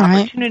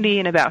opportunity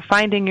and about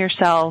finding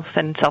yourself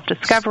and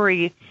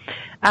self-discovery,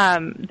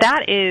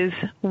 that is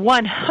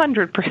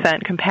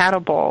 100%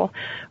 compatible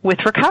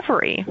with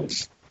recovery,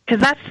 because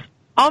that's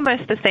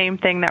almost the same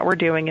thing that we're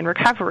doing in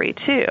recovery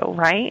too,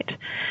 right?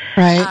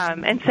 Right.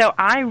 And so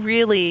I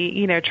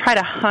really, try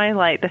to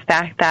highlight the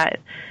fact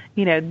that,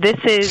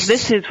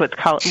 this is what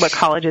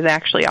college is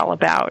actually all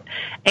about,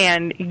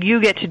 and you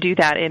get to do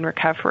that in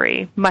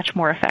recovery much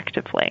more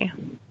effectively.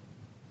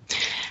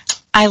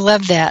 I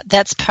love that.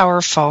 That's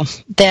powerful.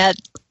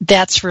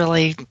 That's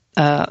really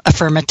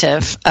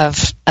affirmative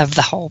of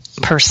the whole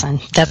person.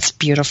 That's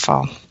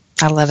beautiful.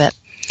 I love it.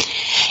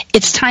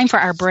 It's time for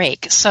our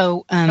break.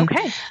 So,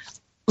 okay.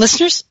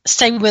 Listeners,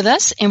 stay with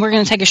us, and we're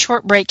going to take a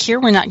short break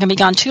here. We're not going to be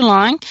gone too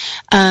long.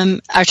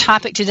 Our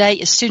topic today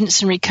is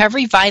students in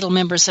recovery, vital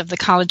members of the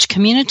college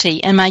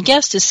community. And my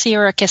guest is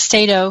Sierra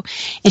Castedo,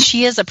 and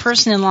she is a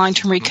person in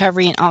long-term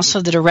recovery and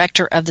also the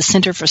director of the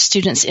Center for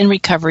Students in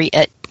Recovery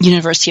at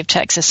University of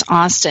Texas,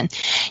 Austin.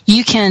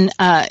 You can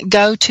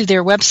go to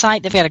their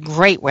website. They've got a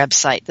great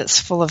website that's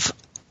full of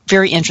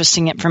very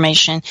interesting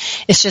information.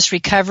 It's just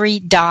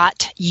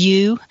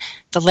recovery.u,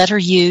 the letter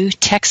U,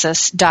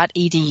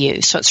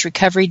 texas.edu. So it's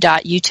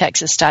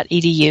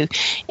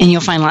recovery.utexas.edu, and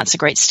you'll find lots of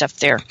great stuff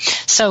there.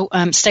 So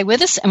stay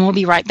with us, and we'll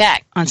be right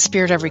back on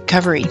Spirit of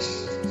Recovery.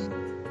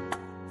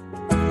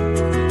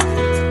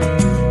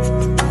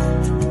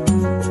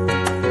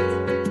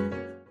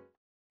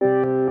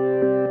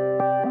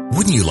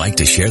 Wouldn't you like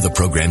to share the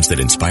programs that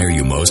inspire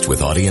you most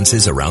with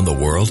audiences around the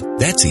world?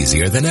 That's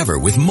easier than ever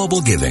with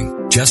mobile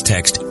giving. Just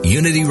text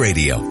Unity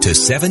Radio to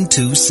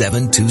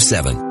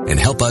 72727 and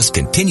help us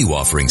continue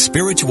offering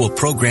spiritual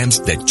programs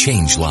that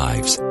change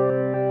lives.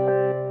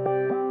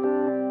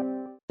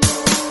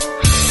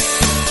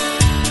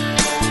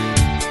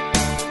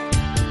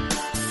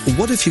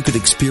 What if you could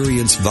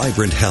experience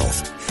vibrant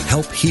health,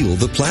 help heal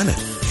the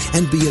planet,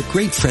 and be a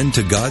great friend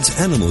to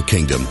God's animal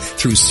kingdom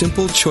through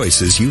simple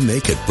choices you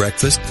make at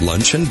breakfast,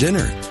 lunch, and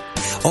dinner?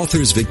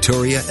 Authors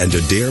Victoria and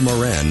Adair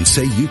Moran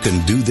say you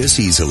can do this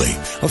easily,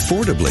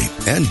 affordably,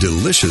 and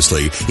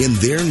deliciously in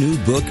their new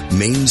book,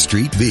 Main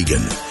Street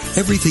Vegan.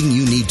 Everything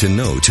you need to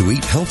know to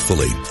eat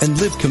healthfully and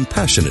live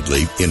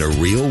compassionately in a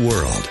real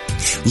world.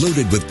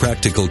 Loaded with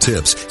practical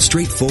tips,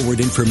 straightforward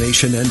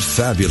information, and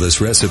fabulous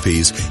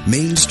recipes,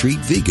 Main Street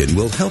Vegan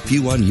will help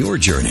you on your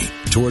journey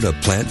toward a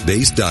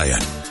plant-based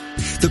diet.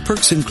 The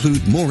perks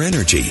include more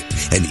energy,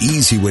 an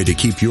easy way to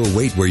keep your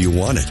weight where you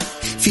want it,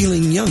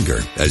 feeling younger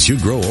as you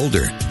grow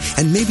older,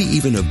 and maybe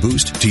even a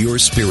boost to your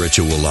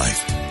spiritual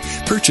life.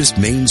 Purchase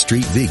Main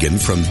Street Vegan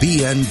from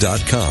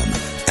BN.com,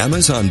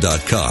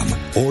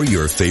 Amazon.com, or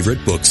your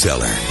favorite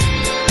bookseller.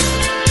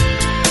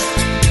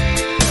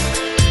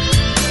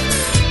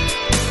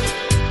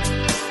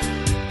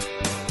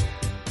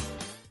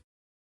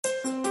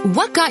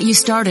 What got you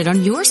started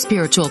on your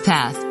spiritual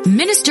path?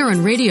 Minister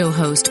and radio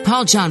host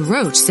Paul John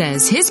Roach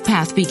says his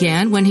path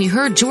began when he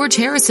heard George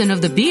Harrison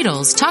of the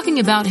Beatles talking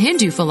about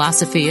Hindu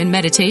philosophy and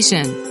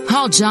meditation.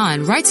 Paul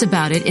John writes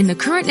about it in the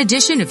current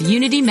edition of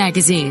Unity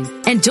magazine.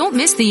 And don't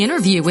miss the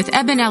interview with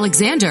Eben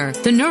Alexander,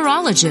 the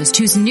neurologist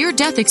whose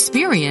near-death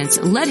experience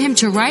led him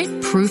to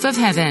write Proof of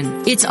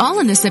Heaven. It's all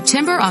in the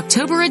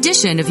September-October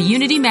edition of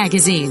Unity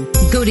magazine.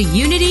 Go to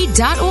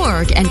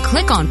unity.org and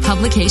click on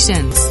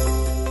publications.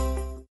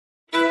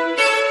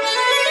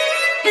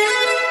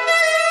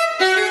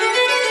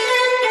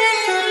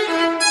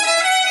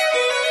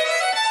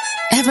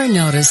 Ever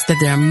notice that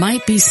there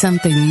might be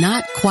something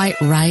not quite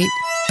right,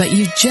 but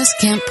you just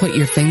can't put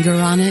your finger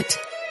on it?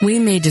 We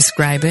may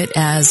describe it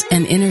as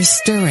an inner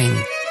stirring,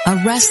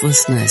 a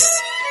restlessness,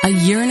 a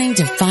yearning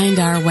to find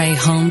our way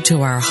home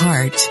to our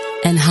heart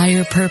and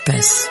higher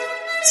purpose.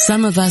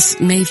 Some of us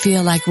may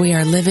feel like we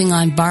are living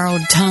on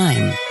borrowed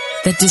time,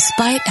 that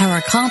despite our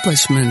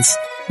accomplishments,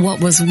 what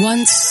was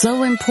once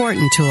so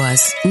important to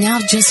us now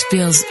just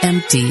feels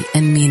empty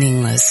and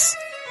meaningless.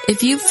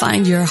 If you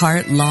find your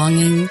heart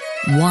longing,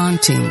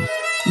 wanting,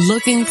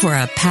 looking for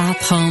a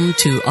path home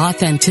to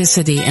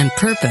authenticity and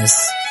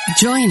purpose,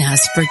 join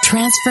us for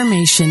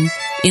transformation,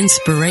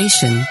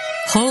 inspiration,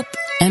 hope,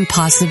 and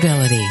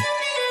possibility.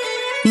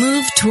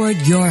 Move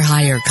toward your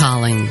higher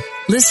calling.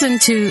 Listen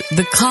to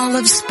The Call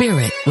of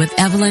Spirit with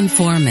Evelyn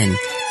Foreman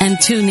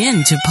and tune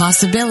in to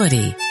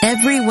Possibility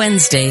every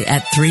Wednesday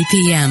at 3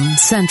 p.m.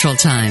 Central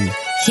Time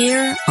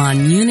here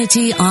on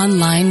Unity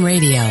Online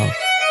Radio.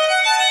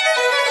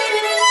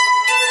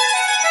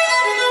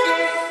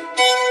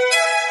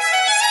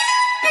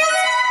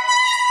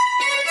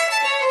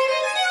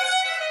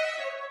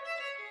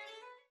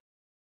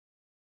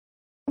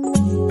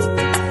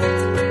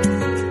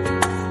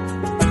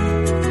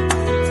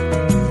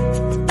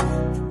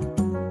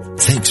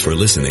 For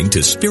listening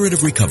to Spirit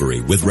of Recovery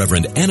with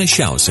Reverend Anna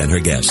Schaus and her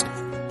guest.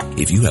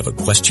 If you have a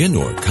question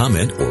or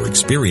comment or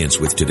experience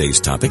with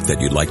today's topic that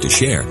you'd like to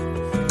share,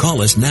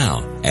 call us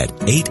now at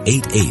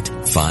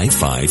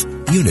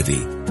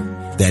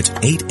 888-55-UNITY. That's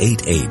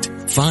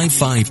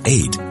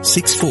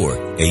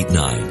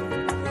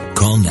 888-558-6489.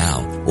 Call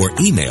now or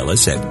email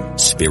us at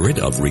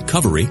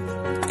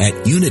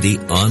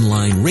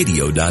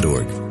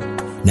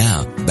spiritofrecovery@unityonlineradio.org.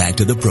 Now, back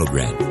to the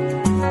program.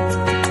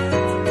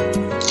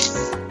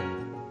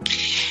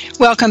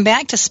 Welcome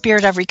back to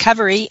Spirit of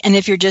Recovery, and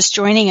if you're just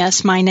joining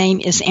us, my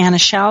name is Anna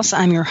Schaus.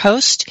 I'm your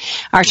host.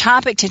 Our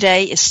topic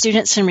today is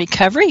students in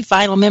recovery,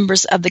 vital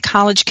members of the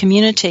college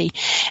community,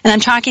 and I'm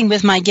talking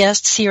with my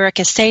guest, Sierra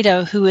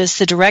Castado, who is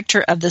the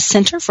director of the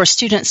Center for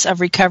Students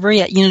of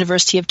Recovery at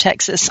University of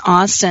Texas,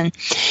 Austin,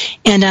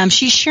 and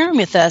she's sharing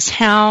with us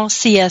how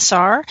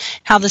CSR,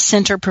 how the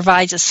center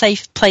provides a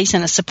safe place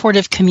and a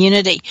supportive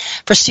community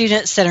for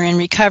students that are in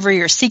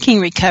recovery or seeking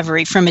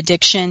recovery from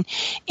addiction,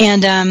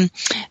 and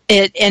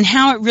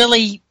how it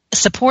really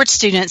supports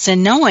students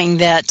in knowing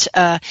that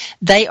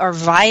they are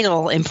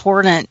vital,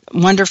 important,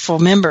 wonderful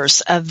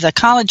members of the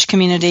college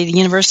community, the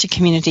university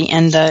community,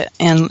 and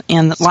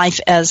life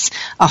as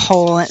a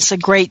whole. It's a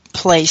great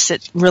place.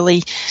 It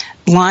really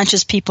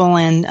launches people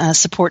and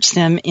supports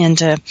them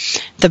into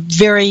the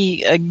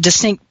very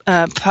distinct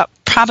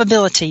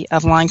probability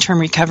of long-term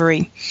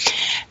recovery.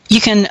 You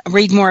can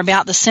read more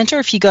about the center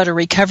if you go to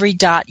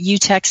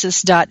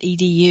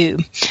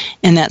recovery.utexas.edu,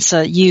 and that's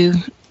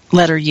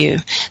letter U.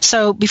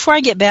 So before I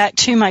get back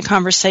to my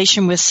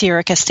conversation with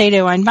Sierra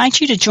Castado, I invite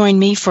you to join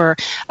me for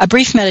a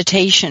brief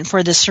meditation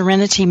for the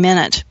Serenity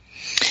Minute.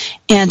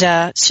 And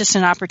it's just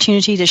an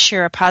opportunity to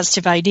share a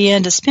positive idea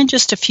and to spend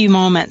just a few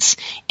moments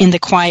in the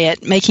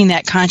quiet, making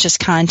that conscious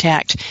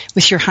contact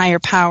with your higher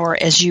power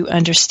as you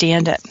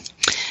understand it.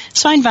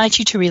 So I invite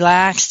you to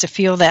relax, to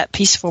feel that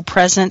peaceful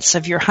presence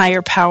of your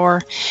higher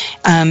power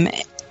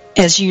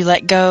as you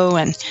let go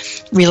and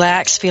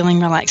relax, feeling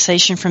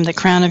relaxation from the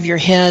crown of your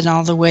head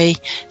all the way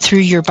through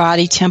your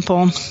body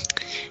temple.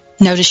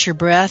 Notice your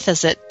breath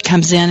as it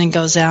comes in and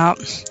goes out.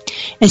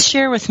 And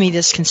share with me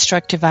this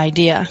constructive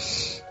idea.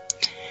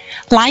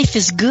 Life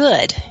is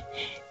good,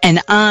 and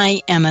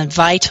I am a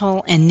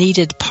vital and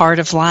needed part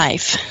of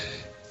life.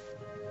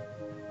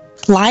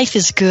 Life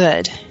is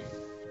good,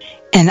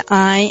 and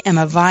I am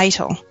a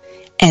vital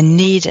and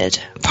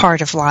needed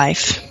part of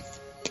life.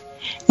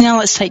 Now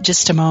let's take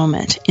just a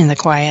moment in the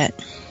quiet.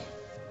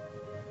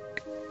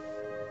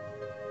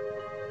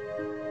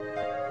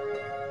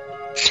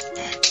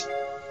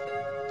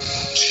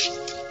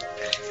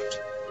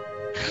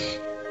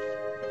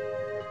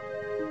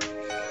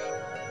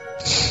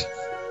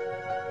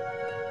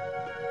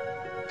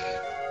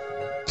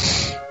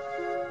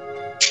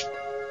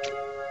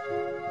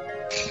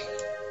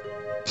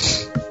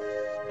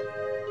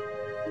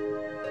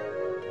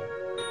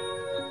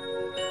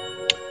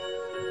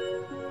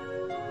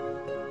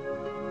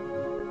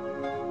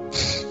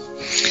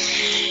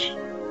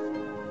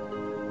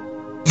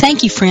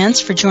 Thank you,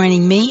 friends, for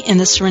joining me in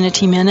the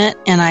Serenity Minute,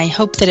 and I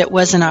hope that it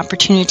was an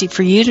opportunity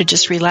for you to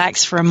just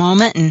relax for a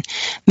moment and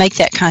make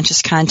that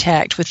conscious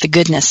contact with the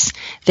goodness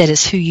that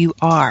is who you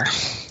are.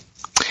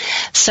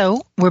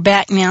 So we're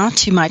back now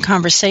to my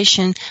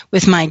conversation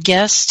with my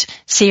guest,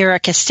 Sierra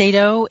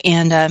Castado,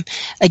 and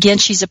again,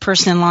 she's a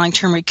person in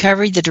long-term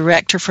recovery, the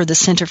director for the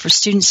Center for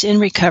Students in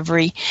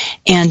Recovery,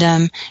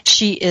 and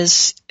she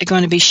is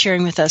going to be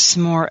sharing with us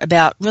some more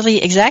about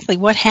really exactly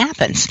what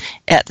happens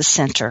at the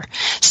center.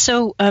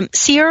 So,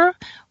 Sierra,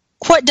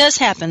 what does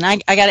happen? I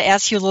got to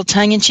ask you a little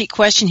tongue-in-cheek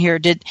question here.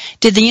 Did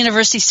the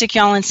university stick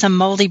y'all in some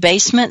moldy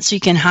basement so you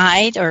can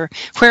hide, or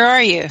where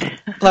are you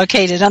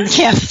located on the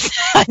campus?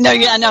 I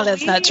know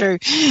that's not true.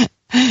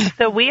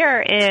 So we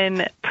are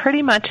in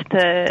pretty much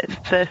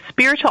the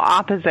spiritual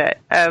opposite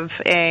of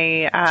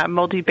a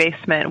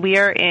multi-basement. We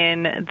are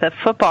in the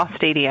football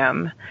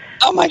stadium.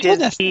 Oh my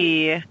goodness!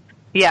 It's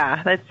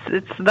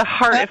the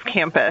heart of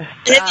campus.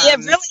 It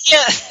really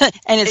is,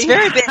 and it's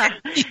very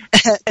big.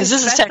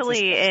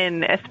 especially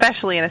in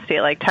a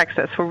state like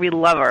Texas, where we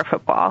love our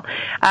football.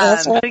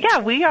 So yeah,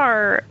 we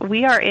are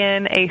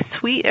in a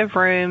suite of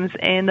rooms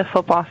in the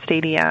football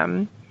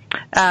stadium.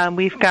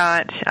 We've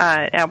got,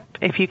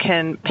 if you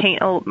can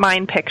paint a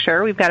mind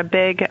picture, we've got a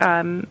big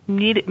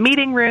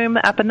meeting room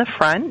up in the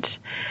front.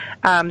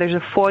 There's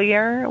a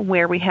foyer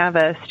where we have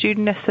a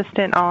student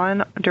assistant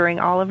on during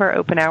all of our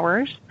open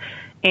hours,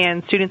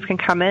 and students can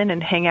come in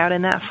and hang out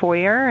in that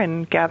foyer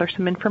and gather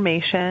some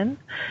information.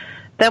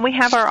 Then we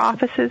have our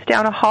offices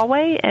down a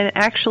hallway, and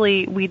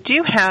actually we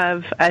do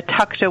have a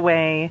tucked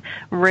away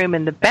room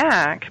in the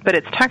back, but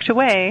it's tucked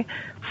away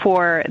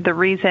for the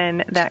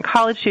reason that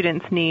college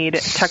students need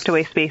tucked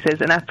away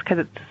spaces, and that's because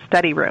it's a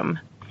study room,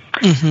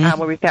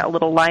 where we've got a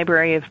little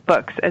library of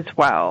books as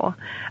well.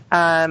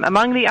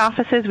 Among the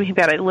offices, we've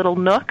got a little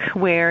nook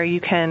where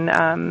you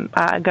can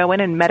go in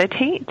and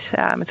meditate.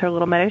 It's our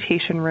little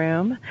meditation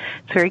room.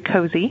 It's very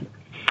cozy.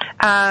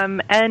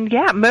 And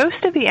yeah,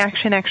 most of the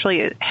action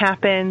actually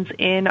happens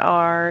in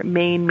our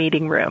main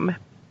meeting room.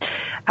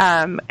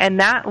 And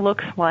that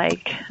looks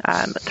like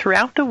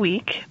throughout the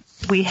week,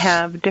 we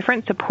have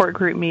different support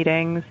group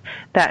meetings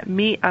that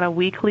meet on a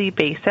weekly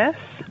basis.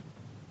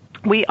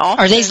 We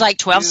also are these like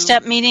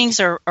 12-step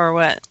meetings or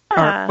what?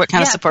 Or what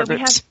kind of support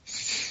groups?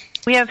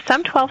 We have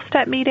some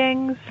 12-step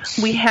meetings.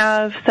 We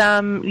have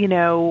some,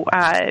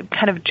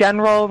 kind of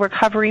general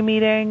recovery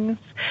meetings.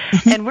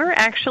 And we're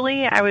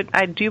actually,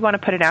 I do want to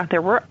put it out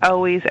there, we're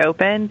always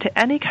open to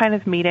any kind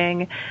of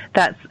meeting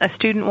that a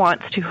student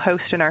wants to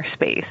host in our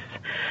space.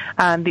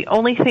 The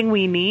only thing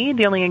we need,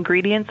 the only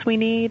ingredients we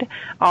need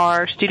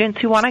are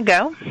students who want to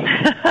go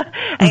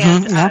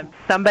and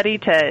somebody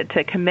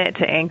to commit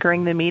to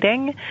anchoring the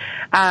meeting.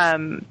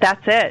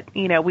 That's it.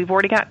 We've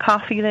already got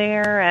coffee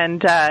there, and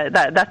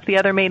that's the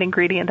other main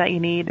ingredient that you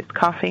need is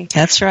coffee.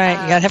 That's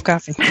right. You got to have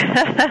coffee.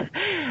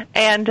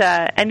 and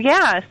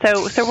yeah,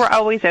 so we're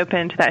always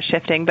open to that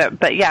shifting.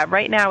 But yeah,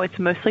 right now it's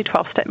mostly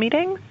 12-step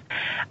meetings.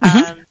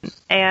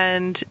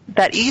 And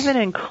that even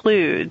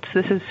includes,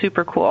 this is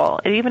super cool,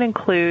 it even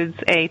includes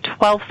a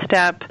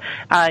 12-step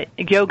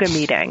yoga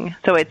meeting.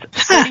 So it's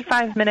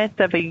 45 minutes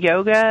of a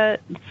yoga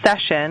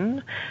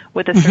session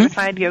with a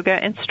certified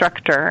yoga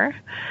instructor,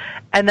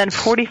 and then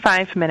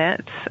 45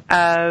 minutes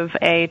of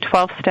a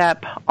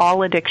 12-step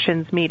all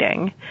addictions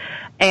meeting.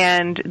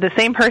 And the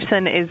same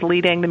person is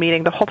leading the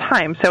meeting the whole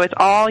time. So it's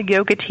all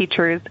yoga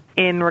teachers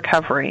in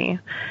recovery,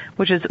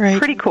 which is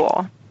pretty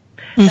cool.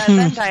 That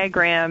Venn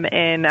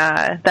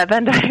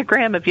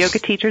diagram of yoga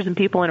teachers and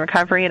people in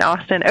recovery in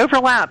Austin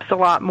overlaps a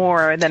lot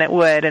more than it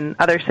would in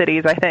other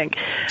cities, I think.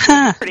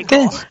 Pretty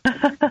cool.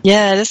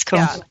 Yeah, it is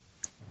cool.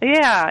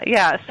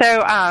 Yeah.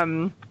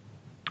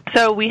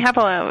 So we have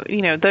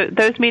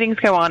those meetings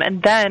go on,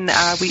 and then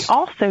we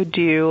also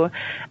do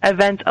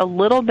events a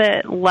little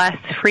bit less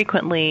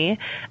frequently,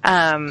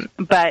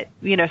 but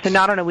so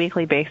not on a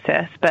weekly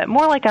basis, but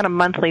more like on a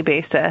monthly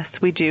basis.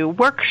 We do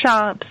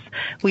workshops.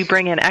 We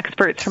bring in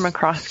experts from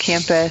across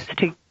campus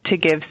to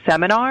give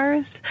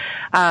seminars,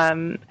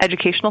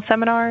 educational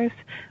seminars.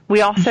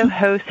 We also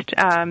host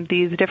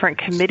these different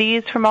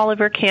committees from all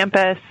over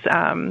campus,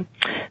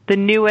 the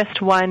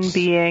newest one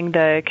being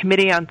the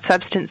Committee on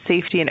Substance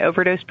Safety and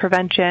Overdose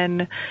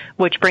Prevention,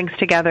 which brings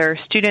together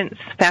students,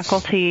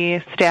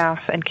 faculty, staff,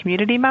 and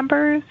community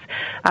members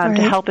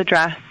to help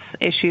address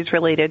issues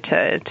related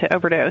to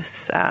overdose.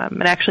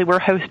 And actually, we're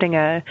hosting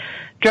a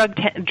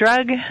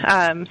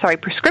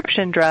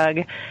prescription drug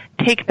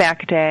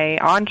take-back day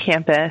on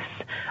campus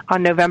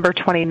on November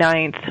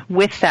 29th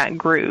with that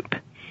group.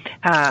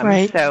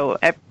 So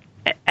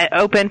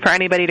open for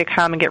anybody to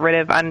come and get rid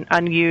of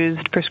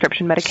unused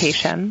prescription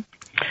medication.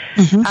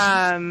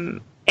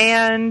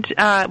 And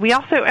we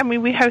also,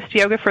 we host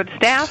yoga for the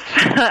staff,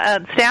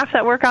 staff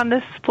that work on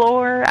this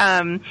floor.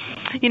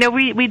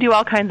 We do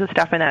all kinds of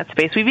stuff in that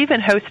space. We've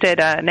even hosted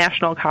a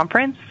national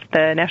conference,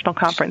 the National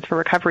Conference for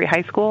Recovery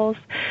High Schools,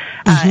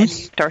 and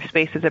used our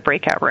space as a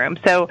breakout room.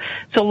 So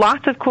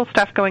lots of cool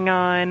stuff going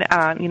on,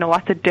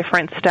 lots of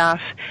different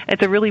stuff.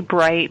 It's a really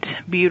bright,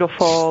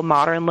 beautiful,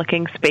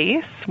 modern-looking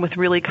space with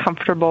really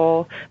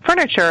comfortable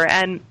furniture.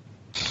 And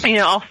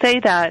I'll say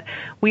that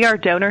we are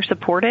donor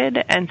supported,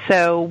 and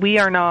so we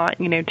are not,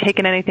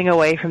 taking anything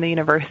away from the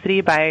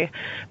university by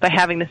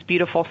having this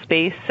beautiful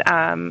space.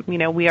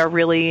 We are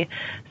really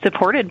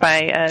supported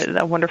by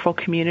a wonderful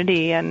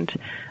community, and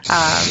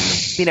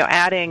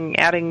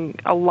adding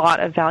a lot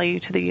of value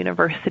to the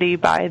university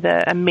by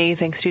the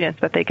amazing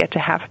students that they get to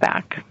have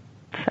back.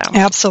 So.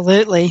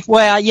 Absolutely.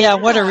 Well, yeah,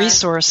 what a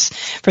resource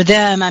for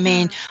them.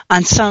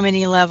 On so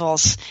many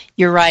levels.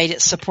 You're right.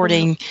 It's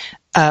supporting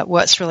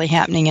what's really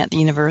happening at the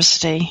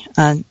university.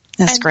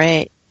 That's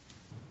great.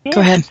 Yeah,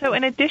 Go ahead. So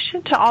in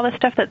addition to all the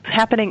stuff that's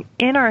happening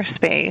in our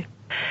space,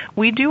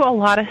 we do a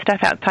lot of stuff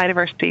outside of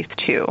our space,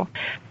 too.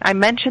 I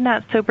mentioned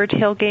that Sober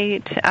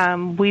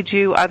Tailgate. We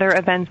do other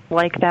events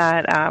like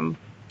that.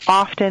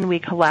 Often we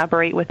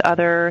collaborate with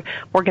other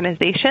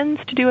organizations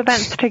to do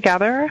events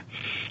together.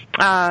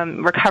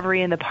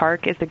 Recovery in the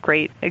Park is a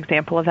great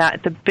example of that.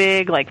 It's a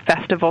big,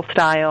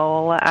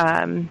 festival-style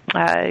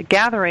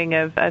gathering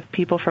of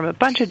people from a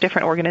bunch of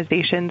different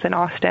organizations in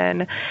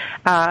Austin.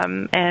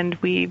 And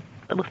we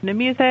listen to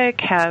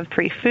music, have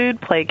free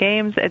food, play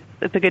games.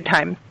 It's a good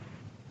time.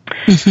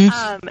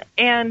 Mm-hmm.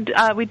 And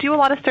we do a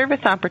lot of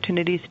service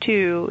opportunities,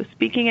 too,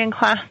 speaking in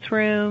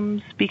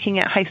classrooms, speaking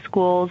at high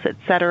schools, et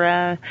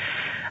cetera.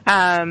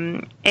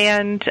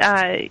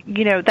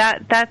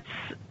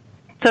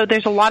 So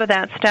there's a lot of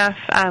that stuff.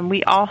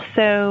 We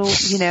also,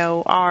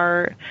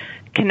 are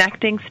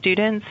connecting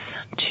students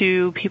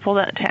to people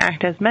to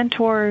act as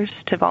mentors,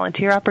 to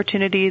volunteer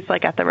opportunities,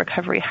 like at the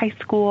Recovery High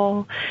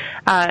School.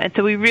 And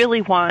so we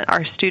really want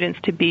our students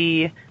to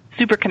be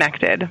super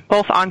connected,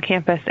 both on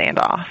campus and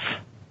off.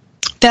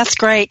 That's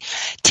great.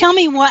 Tell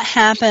me what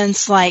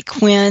happens,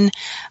 when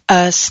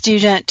a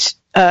student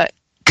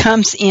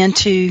comes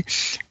into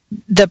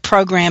the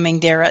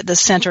programming there at the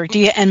center.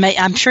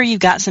 I'm sure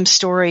you've got some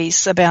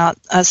stories about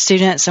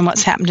students and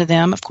what's happened to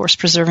them, of course,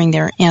 preserving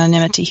their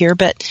anonymity here.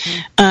 But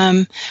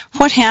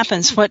what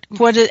happens? How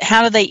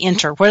do they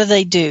enter? What do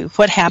they do?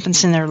 What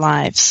happens in their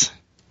lives?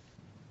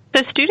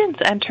 So students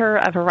enter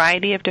a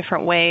variety of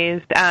different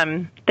ways.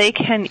 They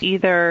can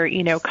either,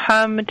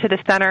 come to the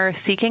center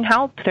seeking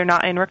help. They're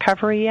not in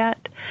recovery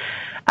yet.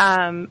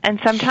 And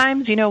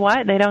sometimes, they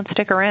don't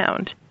stick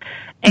around.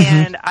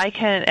 And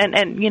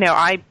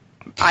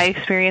I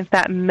experience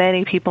that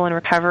many people in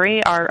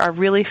recovery are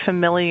really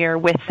familiar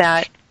with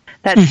that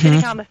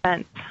sitting on the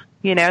fence,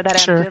 that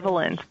Sure.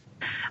 ambivalence.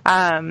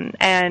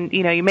 And,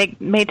 you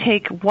may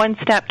take one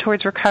step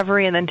towards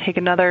recovery and then take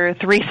another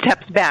 3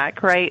 steps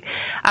back, right?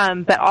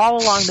 But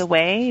all along the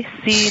way,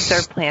 seeds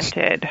are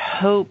planted,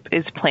 hope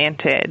is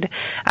planted.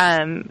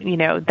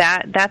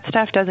 That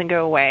stuff doesn't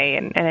go away,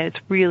 and it's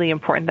really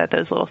important that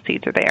those little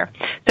seeds are there.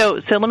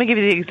 So let me give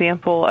you the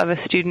example of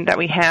a student that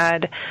we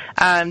had.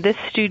 This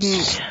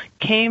student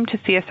came to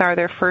CSR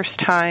their first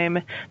time,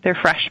 their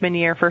freshman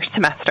year, first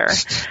semester,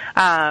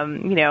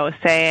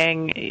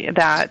 saying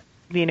that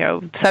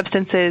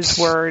substances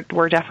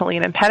were definitely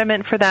an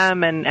impediment for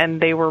them, and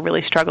they were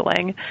really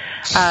struggling.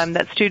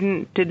 That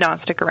student did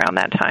not stick around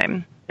that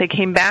time. They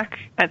came back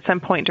at some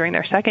point during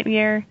their second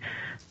year,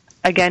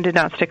 again did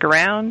not stick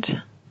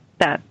around.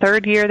 That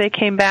third year they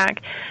came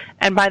back,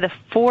 and by their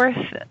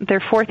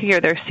fourth year,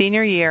 their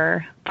senior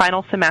year,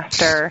 final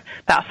semester,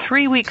 about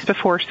 3 weeks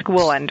before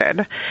school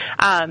ended,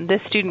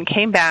 this student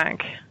came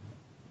back,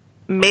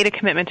 made a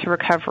commitment to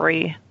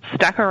recovery,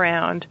 stuck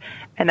around,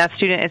 and that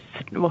student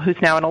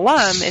who's now an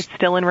alum, is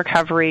still in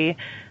recovery.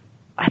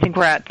 I think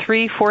we're at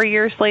 3-4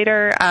 years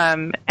later,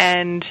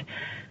 and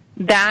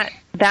that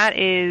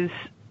is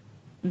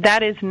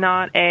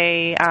not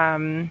a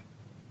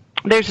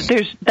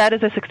that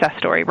is a success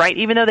story, right?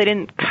 Even though they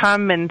didn't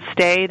come and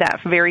stay that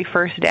very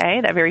first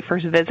day, that very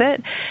first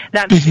visit,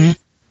 that student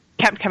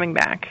kept coming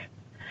back,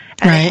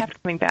 and they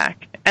kept coming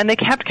back, and they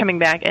kept coming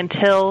back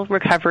until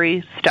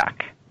recovery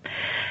stuck.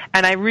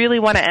 And I really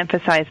want to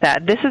emphasize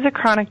that this is a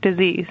chronic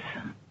disease.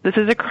 This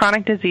is a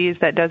chronic disease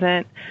that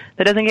doesn't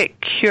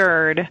get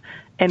cured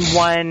in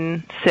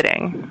one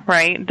sitting,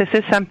 right? This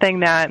is something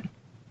that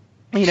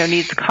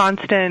needs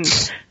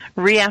constant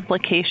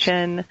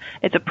reapplication.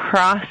 It's a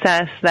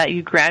process that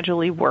you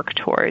gradually work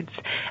towards,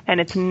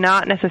 and it's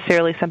not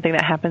necessarily something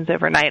that happens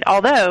overnight.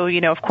 Although,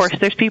 of course,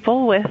 there's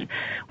people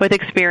with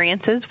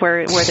experiences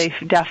where they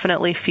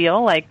definitely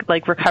feel like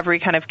recovery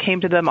kind of came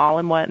to them all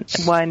in one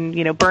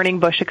burning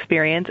bush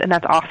experience, and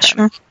that's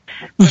awesome. Sure.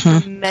 But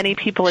for many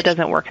people, it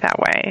doesn't work that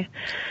way.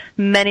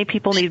 Many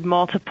people need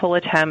multiple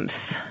attempts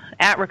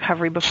at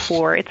recovery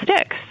before it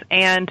sticks.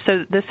 And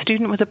so this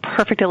student was a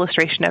perfect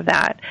illustration of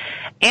that,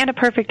 and a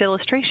perfect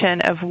illustration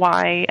of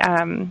why,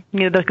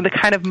 the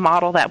kind of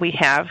model that we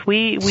have.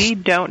 We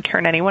don't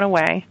turn anyone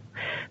away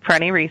for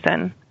any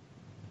reason,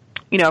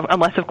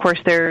 unless, of course,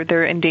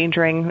 they're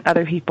endangering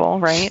other people,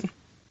 right?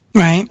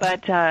 Right.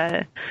 But,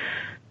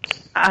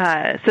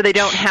 so they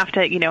don't have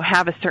to,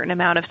 have a certain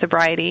amount of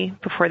sobriety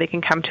before they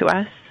can come to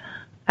us.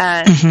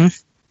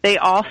 They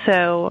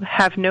also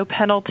have no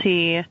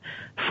penalty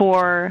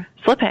for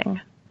slipping.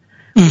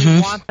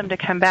 We want them to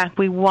come back.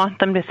 We want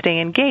them to stay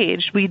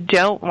engaged. We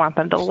don't want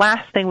them. The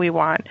last thing we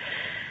want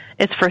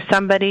is for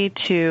somebody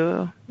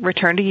to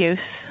return to use,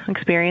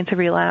 experience a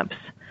relapse,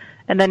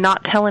 and then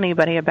not tell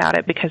anybody about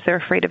it because they're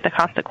afraid of the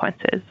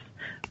consequences.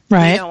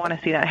 Right. We don't want to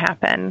see that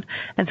happen.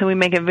 And so we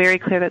make it very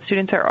clear that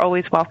students are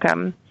always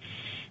welcome,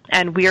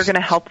 and we are going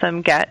to help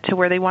them get to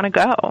where they want to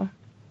go.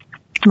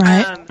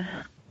 Right.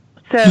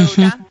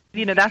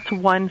 That's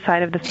one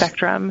side of the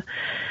spectrum.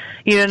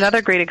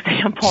 Another great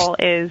example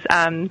is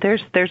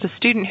there's a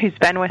student who's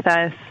been with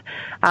us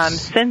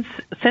since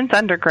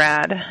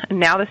undergrad.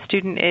 Now the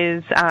student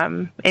is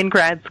in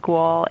grad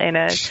school in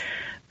a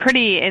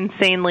pretty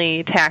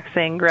insanely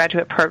taxing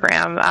graduate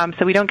program.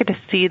 So we don't get to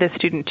see the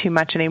student too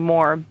much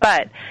anymore,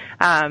 but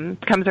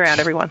comes around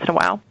every once in a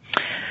while.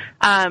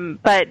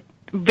 But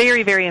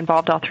very, very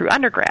involved all through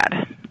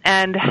undergrad.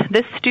 And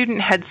this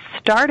student had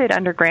started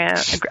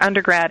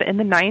undergrad in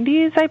the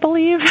 90s, I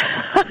believe.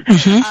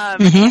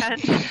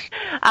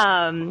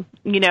 And,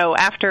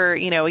 after,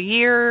 a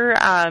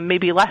year,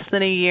 maybe less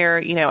than a year,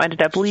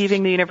 ended up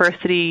leaving the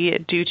university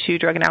due to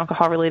drug and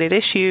alcohol related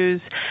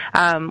issues,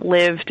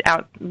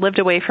 lived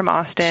away from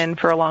Austin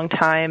for a long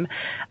time,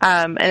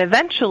 and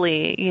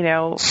eventually,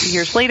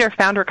 years later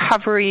found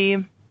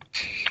recovery,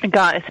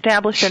 got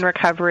established in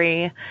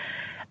recovery,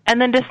 and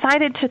then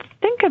decided to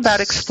think about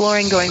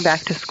exploring going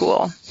back to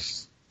school.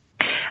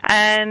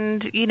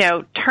 And,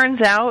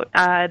 turns out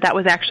that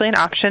was actually an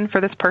option for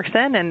this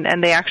person,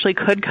 and they actually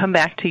could come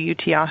back to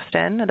UT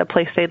Austin, the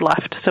place they'd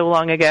left so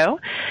long ago.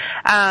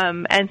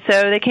 And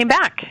so they came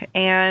back,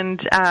 and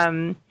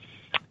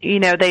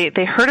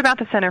they heard about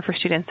the Center for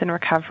Students in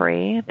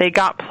Recovery. They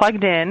got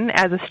plugged in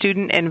as a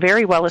student in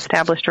very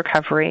well-established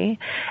recovery,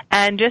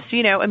 and just,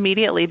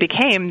 immediately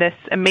became this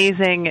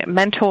amazing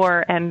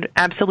mentor and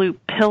absolute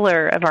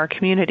pillar of our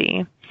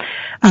community.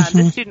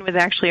 This student was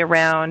actually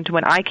around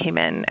when I came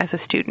in as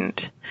a student.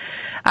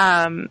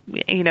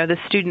 The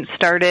student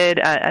started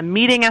a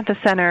meeting at the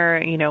center,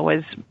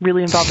 was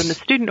really involved in the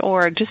student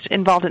org, just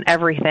involved in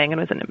everything, and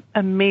was an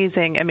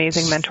amazing,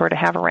 amazing mentor to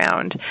have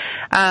around.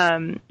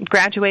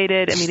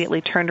 Graduated,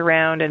 immediately turned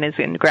around and is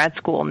in grad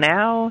school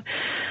now.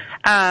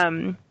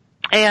 And,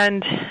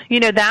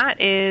 that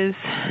is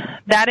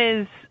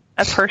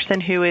a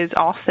person who is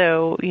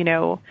also,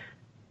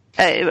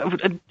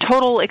 a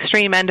total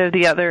extreme end of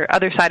the other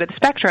side of the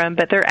spectrum,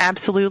 but they're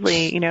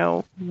absolutely,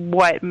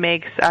 what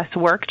makes us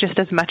work just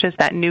as much as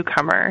that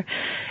newcomer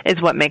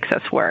is what makes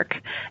us work.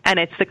 And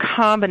it's the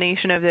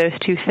combination of those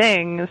two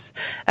things,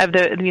 of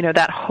the,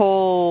 that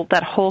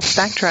whole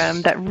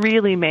spectrum that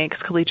really makes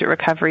collegiate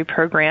recovery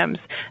programs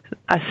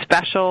a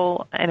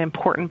special and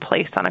important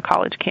place on a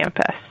college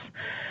campus.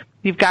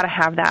 You've got to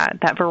have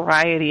that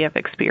variety of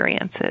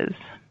experiences.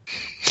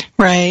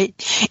 Right.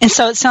 And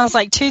so it sounds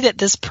like, too, that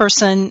this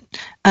person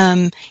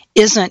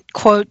isn't,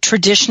 quote,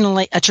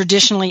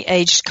 traditionally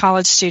aged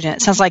college student.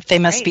 It sounds like they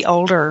must be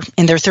older,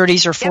 in their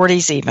 30s or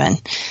 40s even.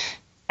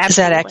 Absolutely. Is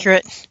that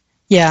accurate?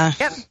 Yeah.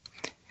 Yep.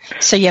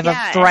 So you have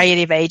a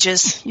variety of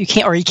ages. You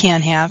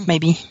can have,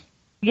 maybe.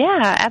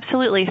 Yeah,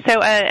 absolutely.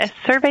 So a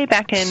survey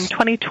back in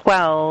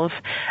 2012,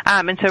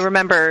 and so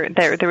remember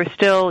there was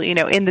still,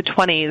 in the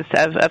 20s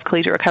of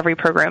collegiate recovery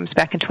programs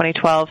back in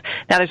 2012.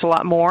 Now there's a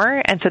lot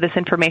more, and so this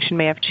information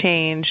may have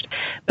changed.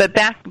 But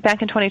back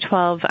in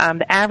 2012,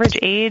 the average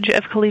age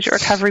of collegiate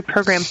recovery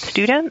program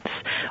students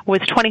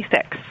was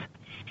 26.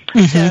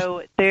 Mm-hmm.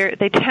 So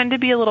they tend to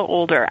be a little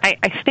older.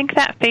 I think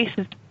that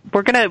faces.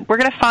 We're gonna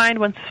find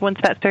once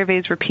that survey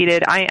is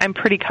repeated. I'm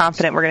pretty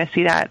confident we're going to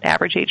see that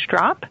average age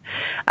drop.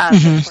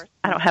 Of course,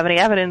 I don't have any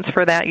evidence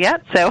for that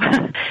yet. So,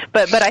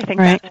 but I think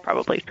that's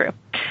probably true.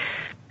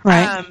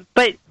 Right.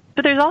 But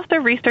there's also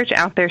research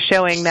out there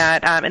showing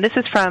that, and this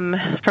is from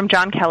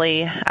John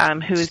Kelly,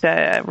 who's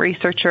a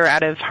researcher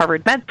out of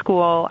Harvard Med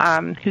School,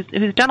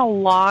 who's done a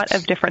lot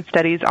of different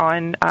studies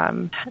on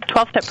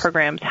 12-step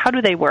programs. How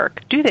do they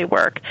work? Do they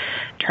work?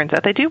 Turns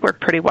out they do work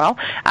pretty well.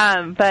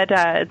 But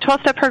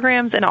 12-step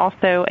programs and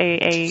also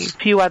a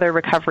few other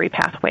recovery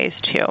pathways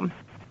too.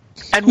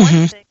 And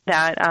one thing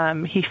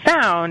that he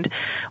found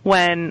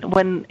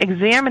when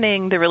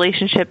examining the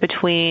relationship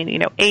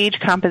between, age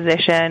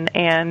composition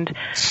and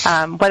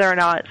whether or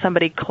not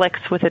somebody clicks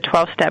with a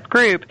 12-step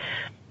group,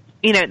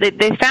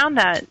 they found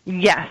that,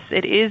 yes,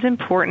 it is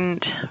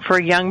important for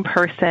a young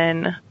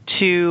person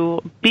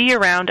to be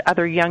around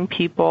other young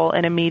people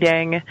in a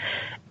meeting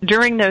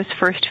during those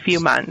first few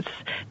months,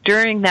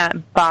 during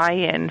that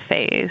buy-in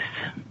phase,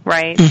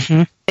 right?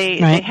 Mm-hmm.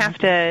 They have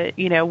to,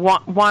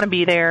 want to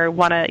be there,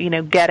 want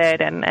to, get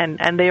it,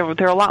 and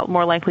they're a lot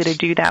more likely to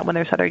do that when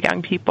there's other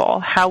young people.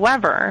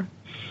 However,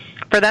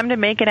 for them to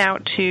make it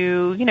out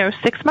to,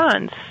 6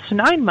 months,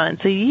 9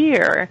 months, a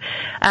year,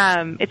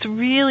 it's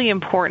really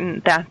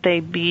important that they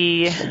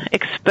be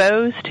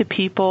exposed to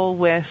people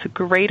with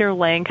greater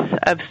length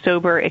of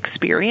sober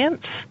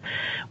experience,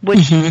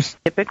 which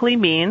typically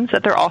means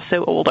that they're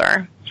also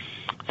older.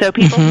 So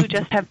people who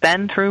just have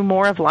been through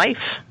more of life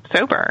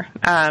sober,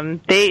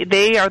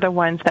 they are the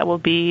ones that will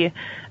be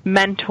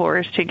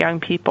mentors to young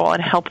people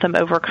and help them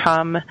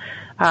overcome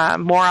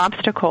more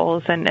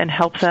obstacles and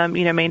help them,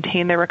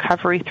 maintain their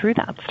recovery through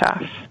that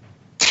stuff.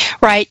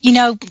 Right.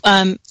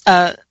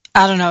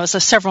 I don't know, it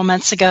was several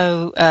months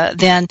ago,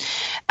 then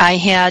I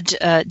had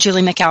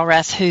Julie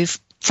McElrath, who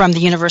from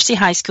the University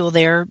High School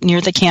there near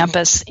the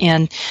campus,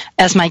 and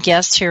as my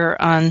guest here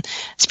on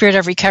Spirit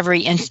of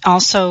Recovery, and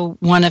also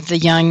one of the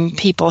young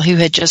people who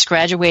had just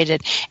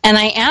graduated. And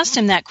I asked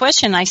him that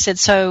question. I said,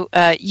 so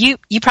you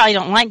probably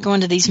don't like going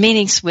to these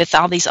meetings with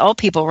all these old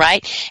people,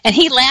 right? And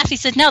he laughed. He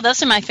said, no,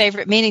 those are my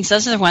favorite meetings.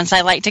 Those are the ones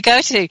I like to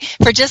go to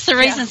for just the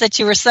reasons that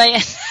you were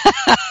saying.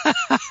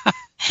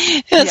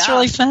 It's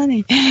really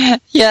funny.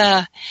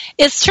 Yeah,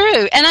 it's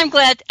true. And I'm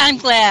glad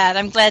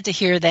to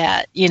hear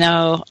that.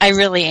 I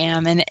really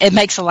am. And it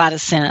makes a lot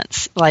of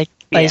sense. Like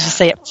you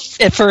say,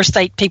 at first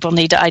people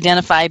need to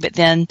identify, but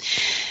then,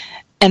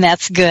 and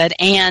that's good.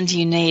 And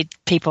you need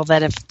people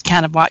that have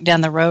kind of walked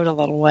down the road a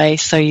little way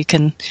so you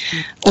can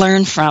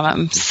learn from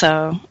them.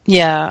 So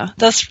yeah,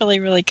 that's really,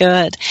 really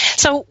good.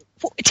 So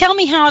tell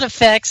me how it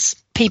affects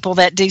people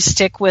that do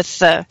stick with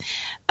the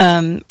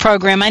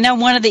program. I know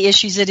one of the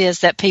issues it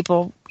is that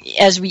people,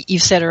 as you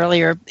said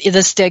earlier,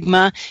 the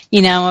stigma,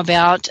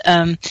 about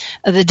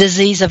the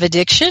disease of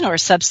addiction or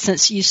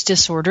substance use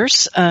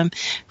disorders,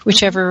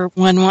 whichever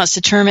one wants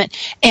to term it,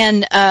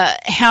 and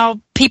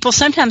how people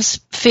sometimes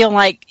feel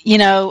like,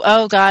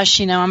 oh gosh,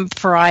 I'm a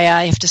pariah.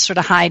 I have to sort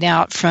of hide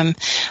out from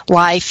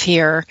life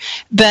here.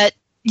 But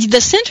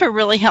the center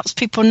really helps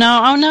people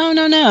know, oh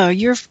no,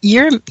 you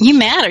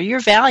matter,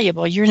 you're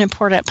valuable, you're an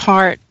important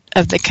part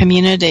of the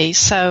community.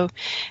 So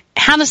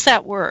how does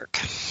that work?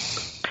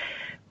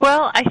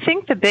 Well, I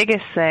think the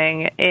biggest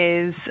thing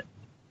is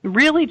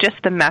really just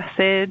the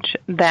message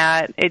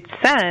that it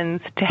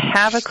sends to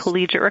have a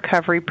collegiate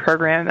recovery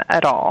program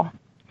at all.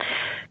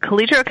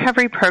 Collegiate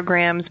recovery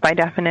programs, by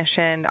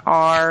definition,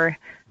 are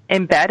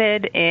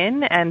embedded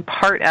in and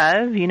part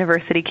of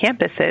university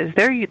campuses.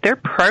 They're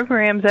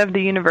programs of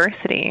the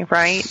university,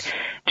 right?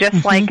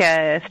 Just like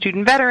a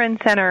student veteran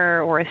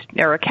center or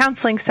a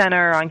counseling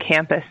center on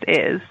campus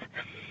is.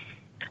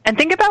 And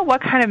think about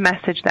what kind of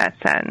message that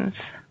sends.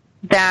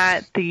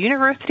 That the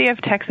University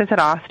of Texas at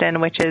Austin,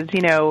 which is,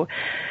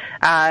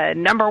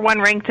 number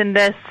 1 ranked in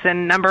this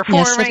and number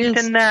 4 ranked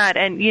in that,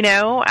 and,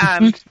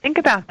 think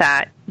about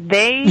that.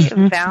 They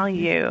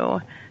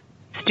value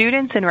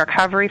students in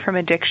recovery from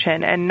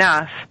addiction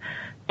enough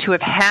to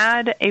have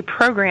had a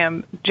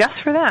program just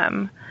for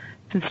them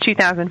since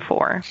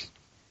 2004.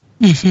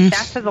 That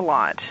says a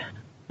lot.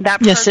 That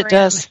program, yes, it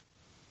does.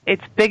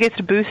 Its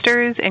biggest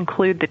boosters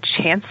include the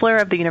chancellor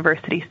of the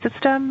university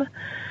system.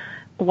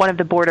 One of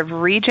the board of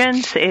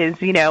regents is,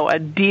 a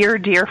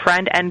dear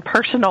friend and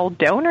personal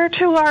donor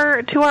to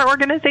our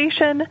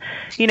organization.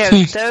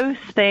 Those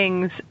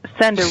things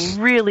send a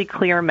really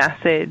clear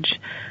message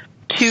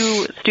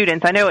to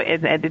students. I know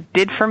it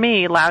did for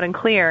me, loud and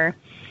clear,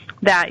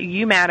 that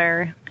you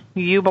matter,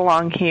 you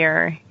belong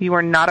here, you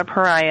are not a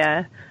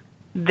pariah.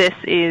 This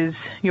is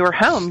your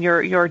home.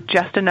 You're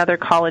just another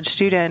college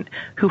student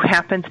who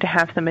happens to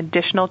have some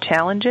additional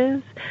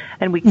challenges,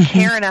 and we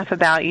care enough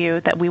about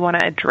you that we want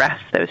to address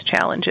those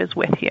challenges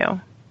with you.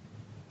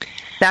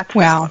 That's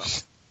phenomenal.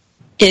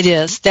 It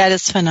is. That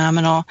is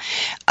phenomenal.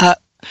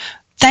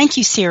 Thank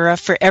you, Sarah,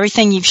 for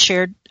everything you've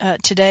shared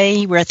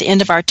today. We're at the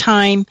end of our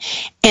time.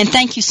 And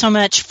thank you so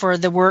much for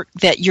the work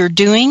that you're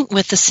doing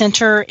with the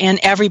center and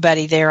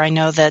everybody there. I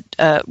know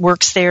that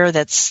works there,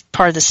 that's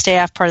part of the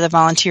staff, part of the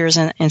volunteers,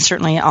 and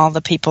certainly all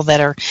the people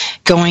that are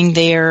going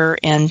there.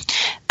 And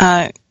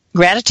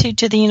gratitude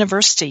to the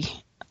university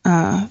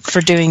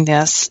for doing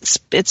this.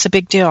 It's a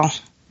big deal.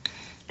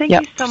 Thank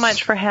you so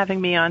much for having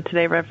me on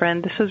today,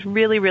 Reverend. This was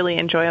really, really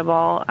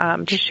enjoyable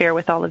to share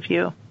with all of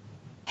you.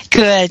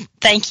 Good.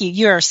 Thank you.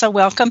 You are so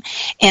welcome.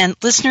 And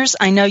listeners,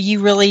 I know you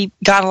really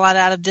got a lot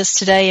out of this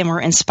today and were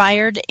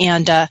inspired.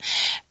 And I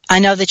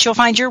know that you'll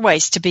find your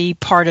ways to be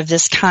part of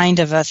this kind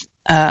of a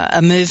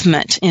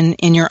movement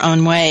in your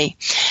own way.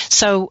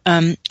 So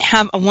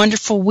have a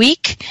wonderful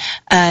week.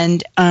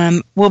 And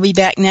we'll be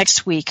back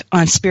next week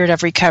on Spirit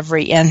of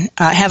Recovery. And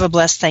have a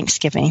blessed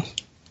Thanksgiving.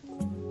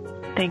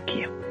 Thank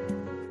you.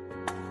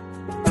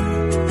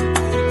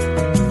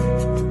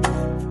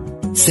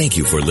 Thank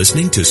you for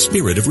listening to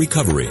Spirit of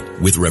Recovery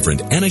with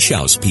Reverend Anna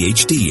Schaus,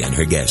 Ph.D., and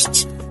her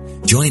guests.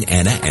 Join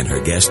Anna and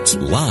her guests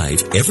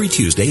live every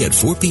Tuesday at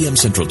 4 p.m.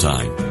 Central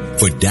Time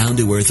for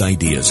down-to-earth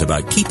ideas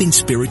about keeping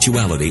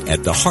spirituality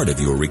at the heart of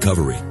your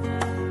recovery.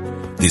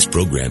 This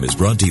program is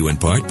brought to you in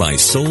part by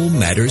Soul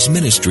Matters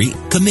Ministry,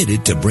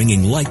 committed to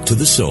bringing light to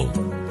the soul.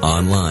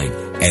 Online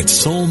at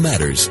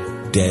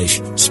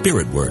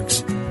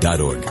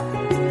soulmatters-spiritworks.org.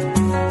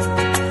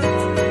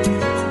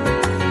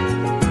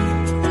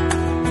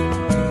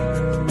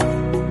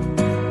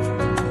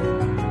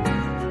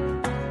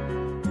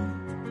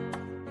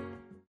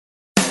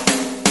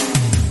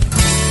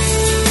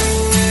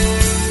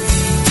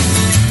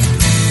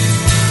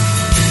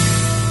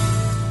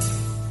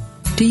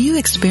 Do you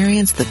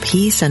experience the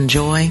peace and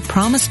joy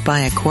promised by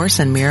A Course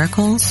in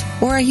Miracles?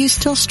 Or are you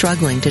still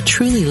struggling to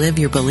truly live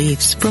your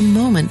beliefs from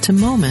moment to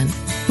moment?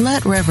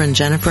 Let Reverend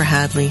Jennifer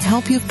Hadley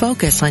help you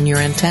focus on your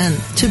intent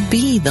to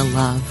be the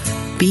love,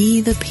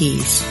 be the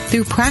peace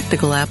through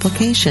practical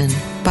application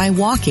by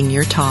walking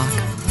your talk.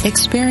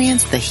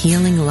 Experience the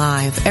healing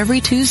live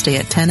every Tuesday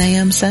at 10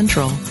 a.m.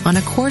 Central on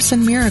A Course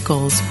in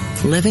Miracles,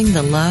 Living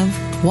the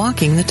Love,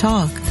 Walking the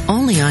Talk,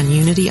 only on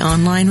Unity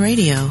Online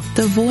Radio,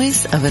 the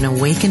voice of an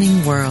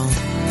awakening world.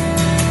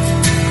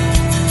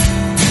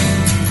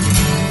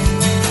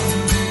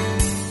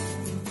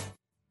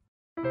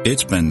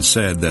 It's been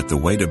said that the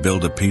way to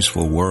build a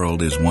peaceful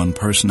world is one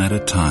person at a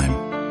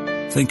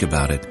time. Think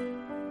about it.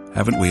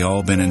 Haven't we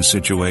all been in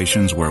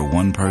situations where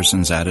one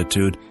person's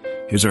attitude,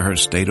 his or her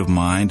state of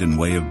mind and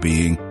way of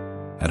being,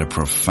 had a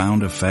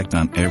profound effect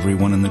on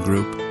everyone in the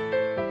group?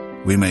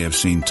 We may have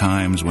seen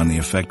times when the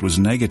effect was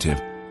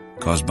negative,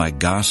 caused by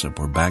gossip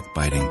or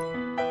backbiting.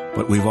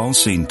 But we've all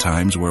seen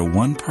times where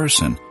one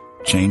person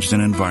changed an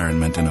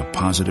environment in a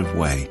positive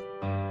way.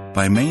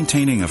 By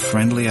maintaining a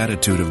friendly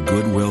attitude of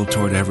goodwill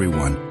toward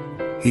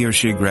everyone, he or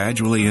she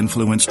gradually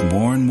influenced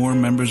more and more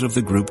members of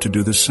the group to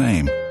do the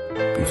same.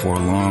 Before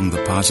long,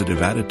 the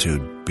positive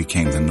attitude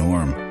became the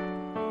norm.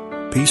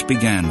 Peace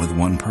began with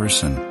one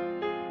person.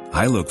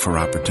 I look for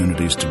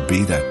opportunities to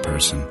be that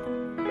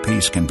person.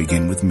 Peace can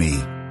begin with me.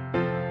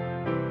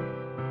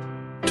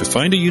 To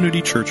find a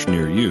Unity Church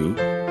near you,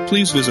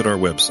 please visit our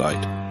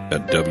website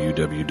at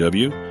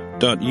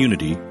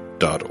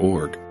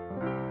www.unity.org.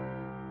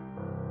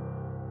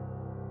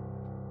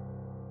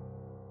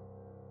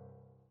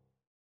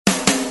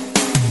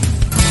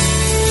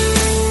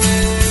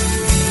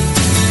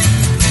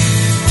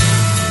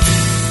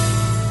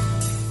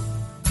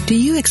 Do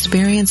you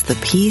experience the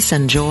peace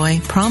and joy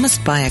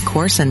promised by A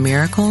Course in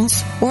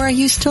Miracles? Or are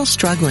you still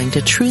struggling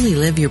to truly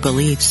live your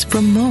beliefs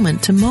from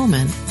moment to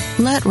moment?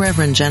 Let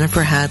Reverend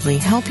Jennifer Hadley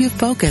help you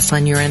focus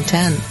on your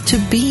intent to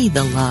be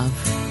the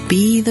love,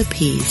 be the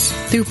peace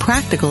through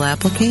practical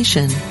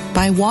application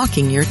by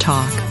walking your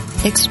talk.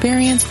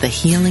 Experience the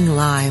healing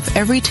live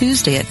every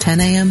Tuesday at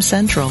 10 a.m.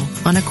 Central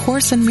on A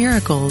Course in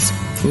Miracles,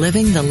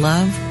 Living the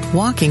Love,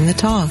 Walking the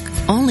Talk,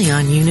 only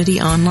on Unity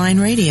Online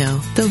Radio,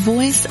 the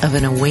voice of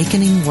an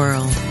awakening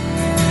world.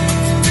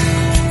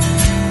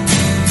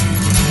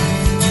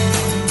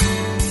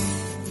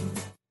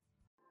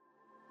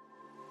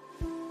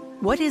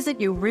 What is it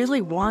you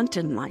really want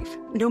in life?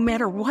 No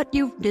matter what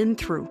you've been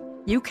through,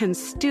 you can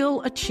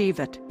still achieve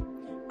it.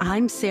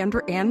 I'm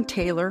Sandra Ann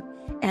Taylor,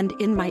 and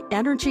in my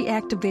Energy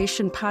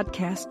Activation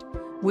podcast,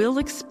 we'll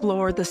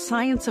explore the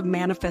science of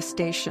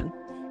manifestation,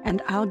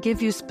 and I'll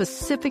give you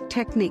specific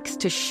techniques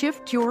to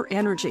shift your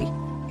energy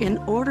in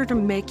order to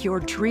make your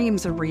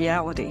dreams a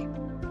reality.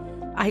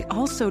 I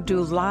also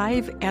do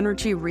live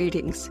energy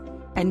readings,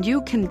 and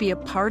you can be a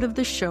part of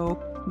the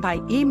show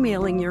by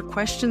emailing your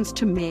questions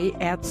to me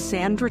at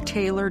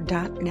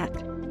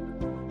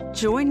sandrataylor.net.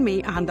 Join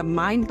me on the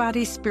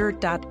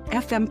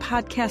mindbodyspirit.fm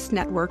podcast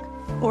network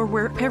or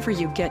wherever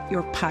you get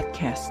your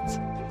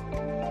podcasts.